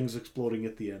bunch of things exploding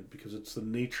at the end because it's the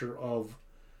nature of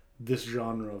this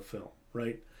genre of film,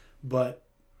 right? But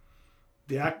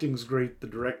the acting's great, the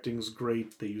directing's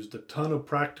great. They used a ton of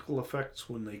practical effects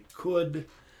when they could.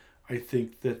 I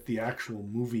think that the actual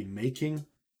movie making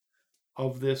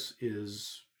of this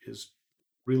is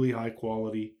really high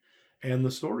quality, and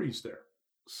the story's there.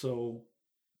 So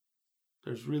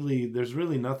there's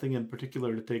really nothing in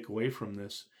particular to take away from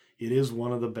this. It is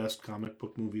one of the best comic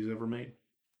book movies ever made,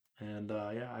 and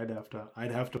yeah,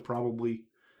 I'd have to probably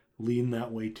lean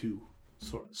that way too.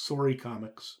 Sorry,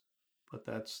 comics, but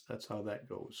that's how that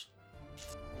goes.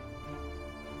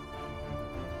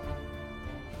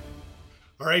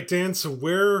 All right, Dan. So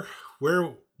where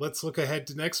let's look ahead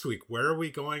to next week. Where are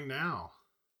we going now?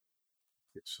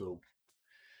 So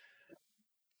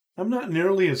I'm not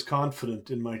nearly as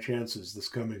confident in my chances this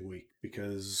coming week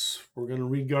because we're going to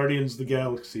read Guardians of the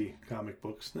Galaxy comic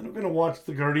books. Then we're going to watch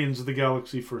the Guardians of the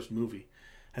Galaxy first movie.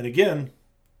 And again,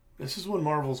 this is when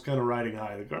Marvel's kind of riding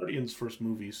high. The Guardians first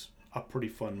movie's a pretty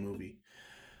fun movie.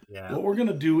 Yeah. What we're going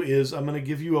to do is I'm going to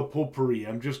give you a potpourri.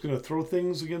 I'm just going to throw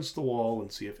things against the wall and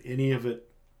see if any of it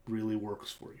really works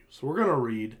for you. So we're going to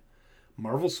read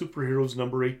Marvel Superheroes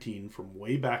number 18 from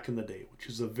way back in the day, which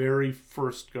is the very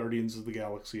first Guardians of the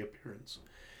Galaxy appearance.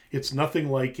 It's nothing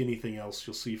like anything else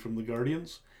you'll see from the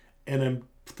Guardians, and I'm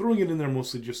throwing it in there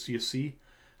mostly just so you see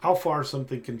how far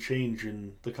something can change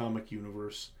in the comic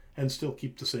universe and still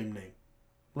keep the same name,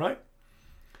 right?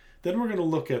 Then we're going to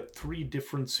look at 3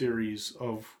 different series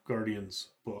of Guardians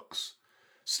books,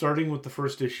 starting with the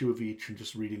first issue of each and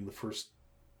just reading the first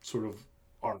sort of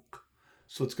arc.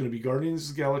 So it's going to be Guardians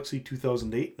of the Galaxy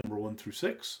 2008, number 1 through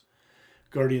 6,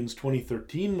 Guardians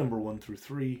 2013, number 1 through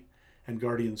 3, and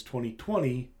Guardians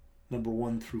 2020, number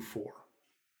 1 through 4.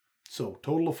 So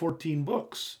total of 14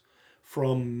 books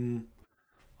from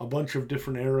a bunch of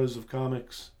different eras of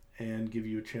comics, and give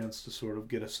you a chance to sort of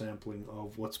get a sampling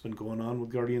of what's been going on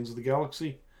with Guardians of the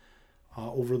Galaxy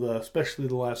over especially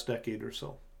the last decade or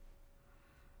so.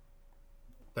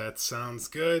 That sounds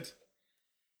good.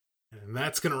 And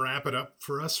that's going to wrap it up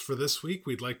for us for this week.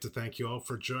 We'd like to thank you all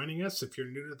for joining us. If you're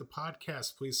new to the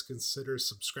podcast, please consider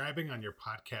subscribing on your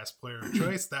podcast player of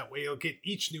choice. That way you'll get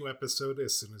each new episode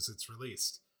as soon as it's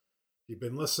released. If you've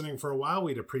been listening for a while,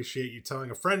 we'd appreciate you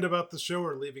telling a friend about the show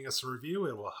or leaving us a review.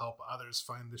 It will help others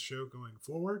find the show going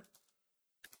forward.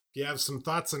 If you have some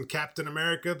thoughts on Captain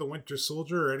America, the Winter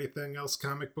Soldier, or anything else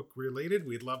comic book related,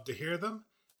 we'd love to hear them.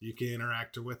 You can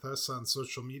interact with us on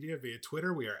social media via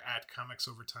Twitter. We are at Comics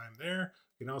Overtime there.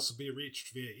 You can also be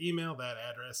reached via email. That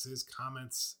address is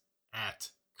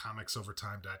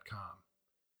comments@comicsovertime.com.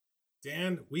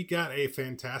 Dan, we got a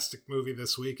fantastic movie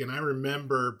this week, and I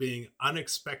remember being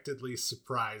unexpectedly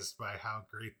surprised by how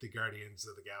great the Guardians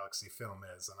of the Galaxy film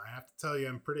is. And I have to tell you,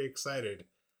 I'm pretty excited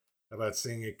about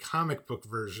seeing a comic book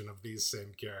version of these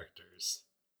same characters.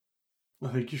 I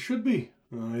think you should be.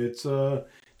 It's going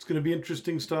to be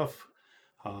interesting stuff.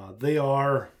 They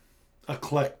are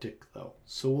eclectic, though,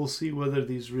 so we'll see whether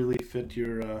these really fit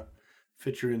your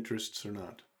interests or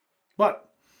not. But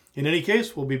in any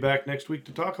case, we'll be back next week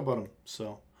to talk about them.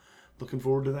 So, looking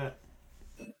forward to that.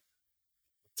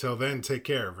 Till then, take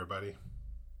care, everybody.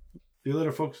 See you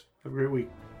later, folks. Have a great week.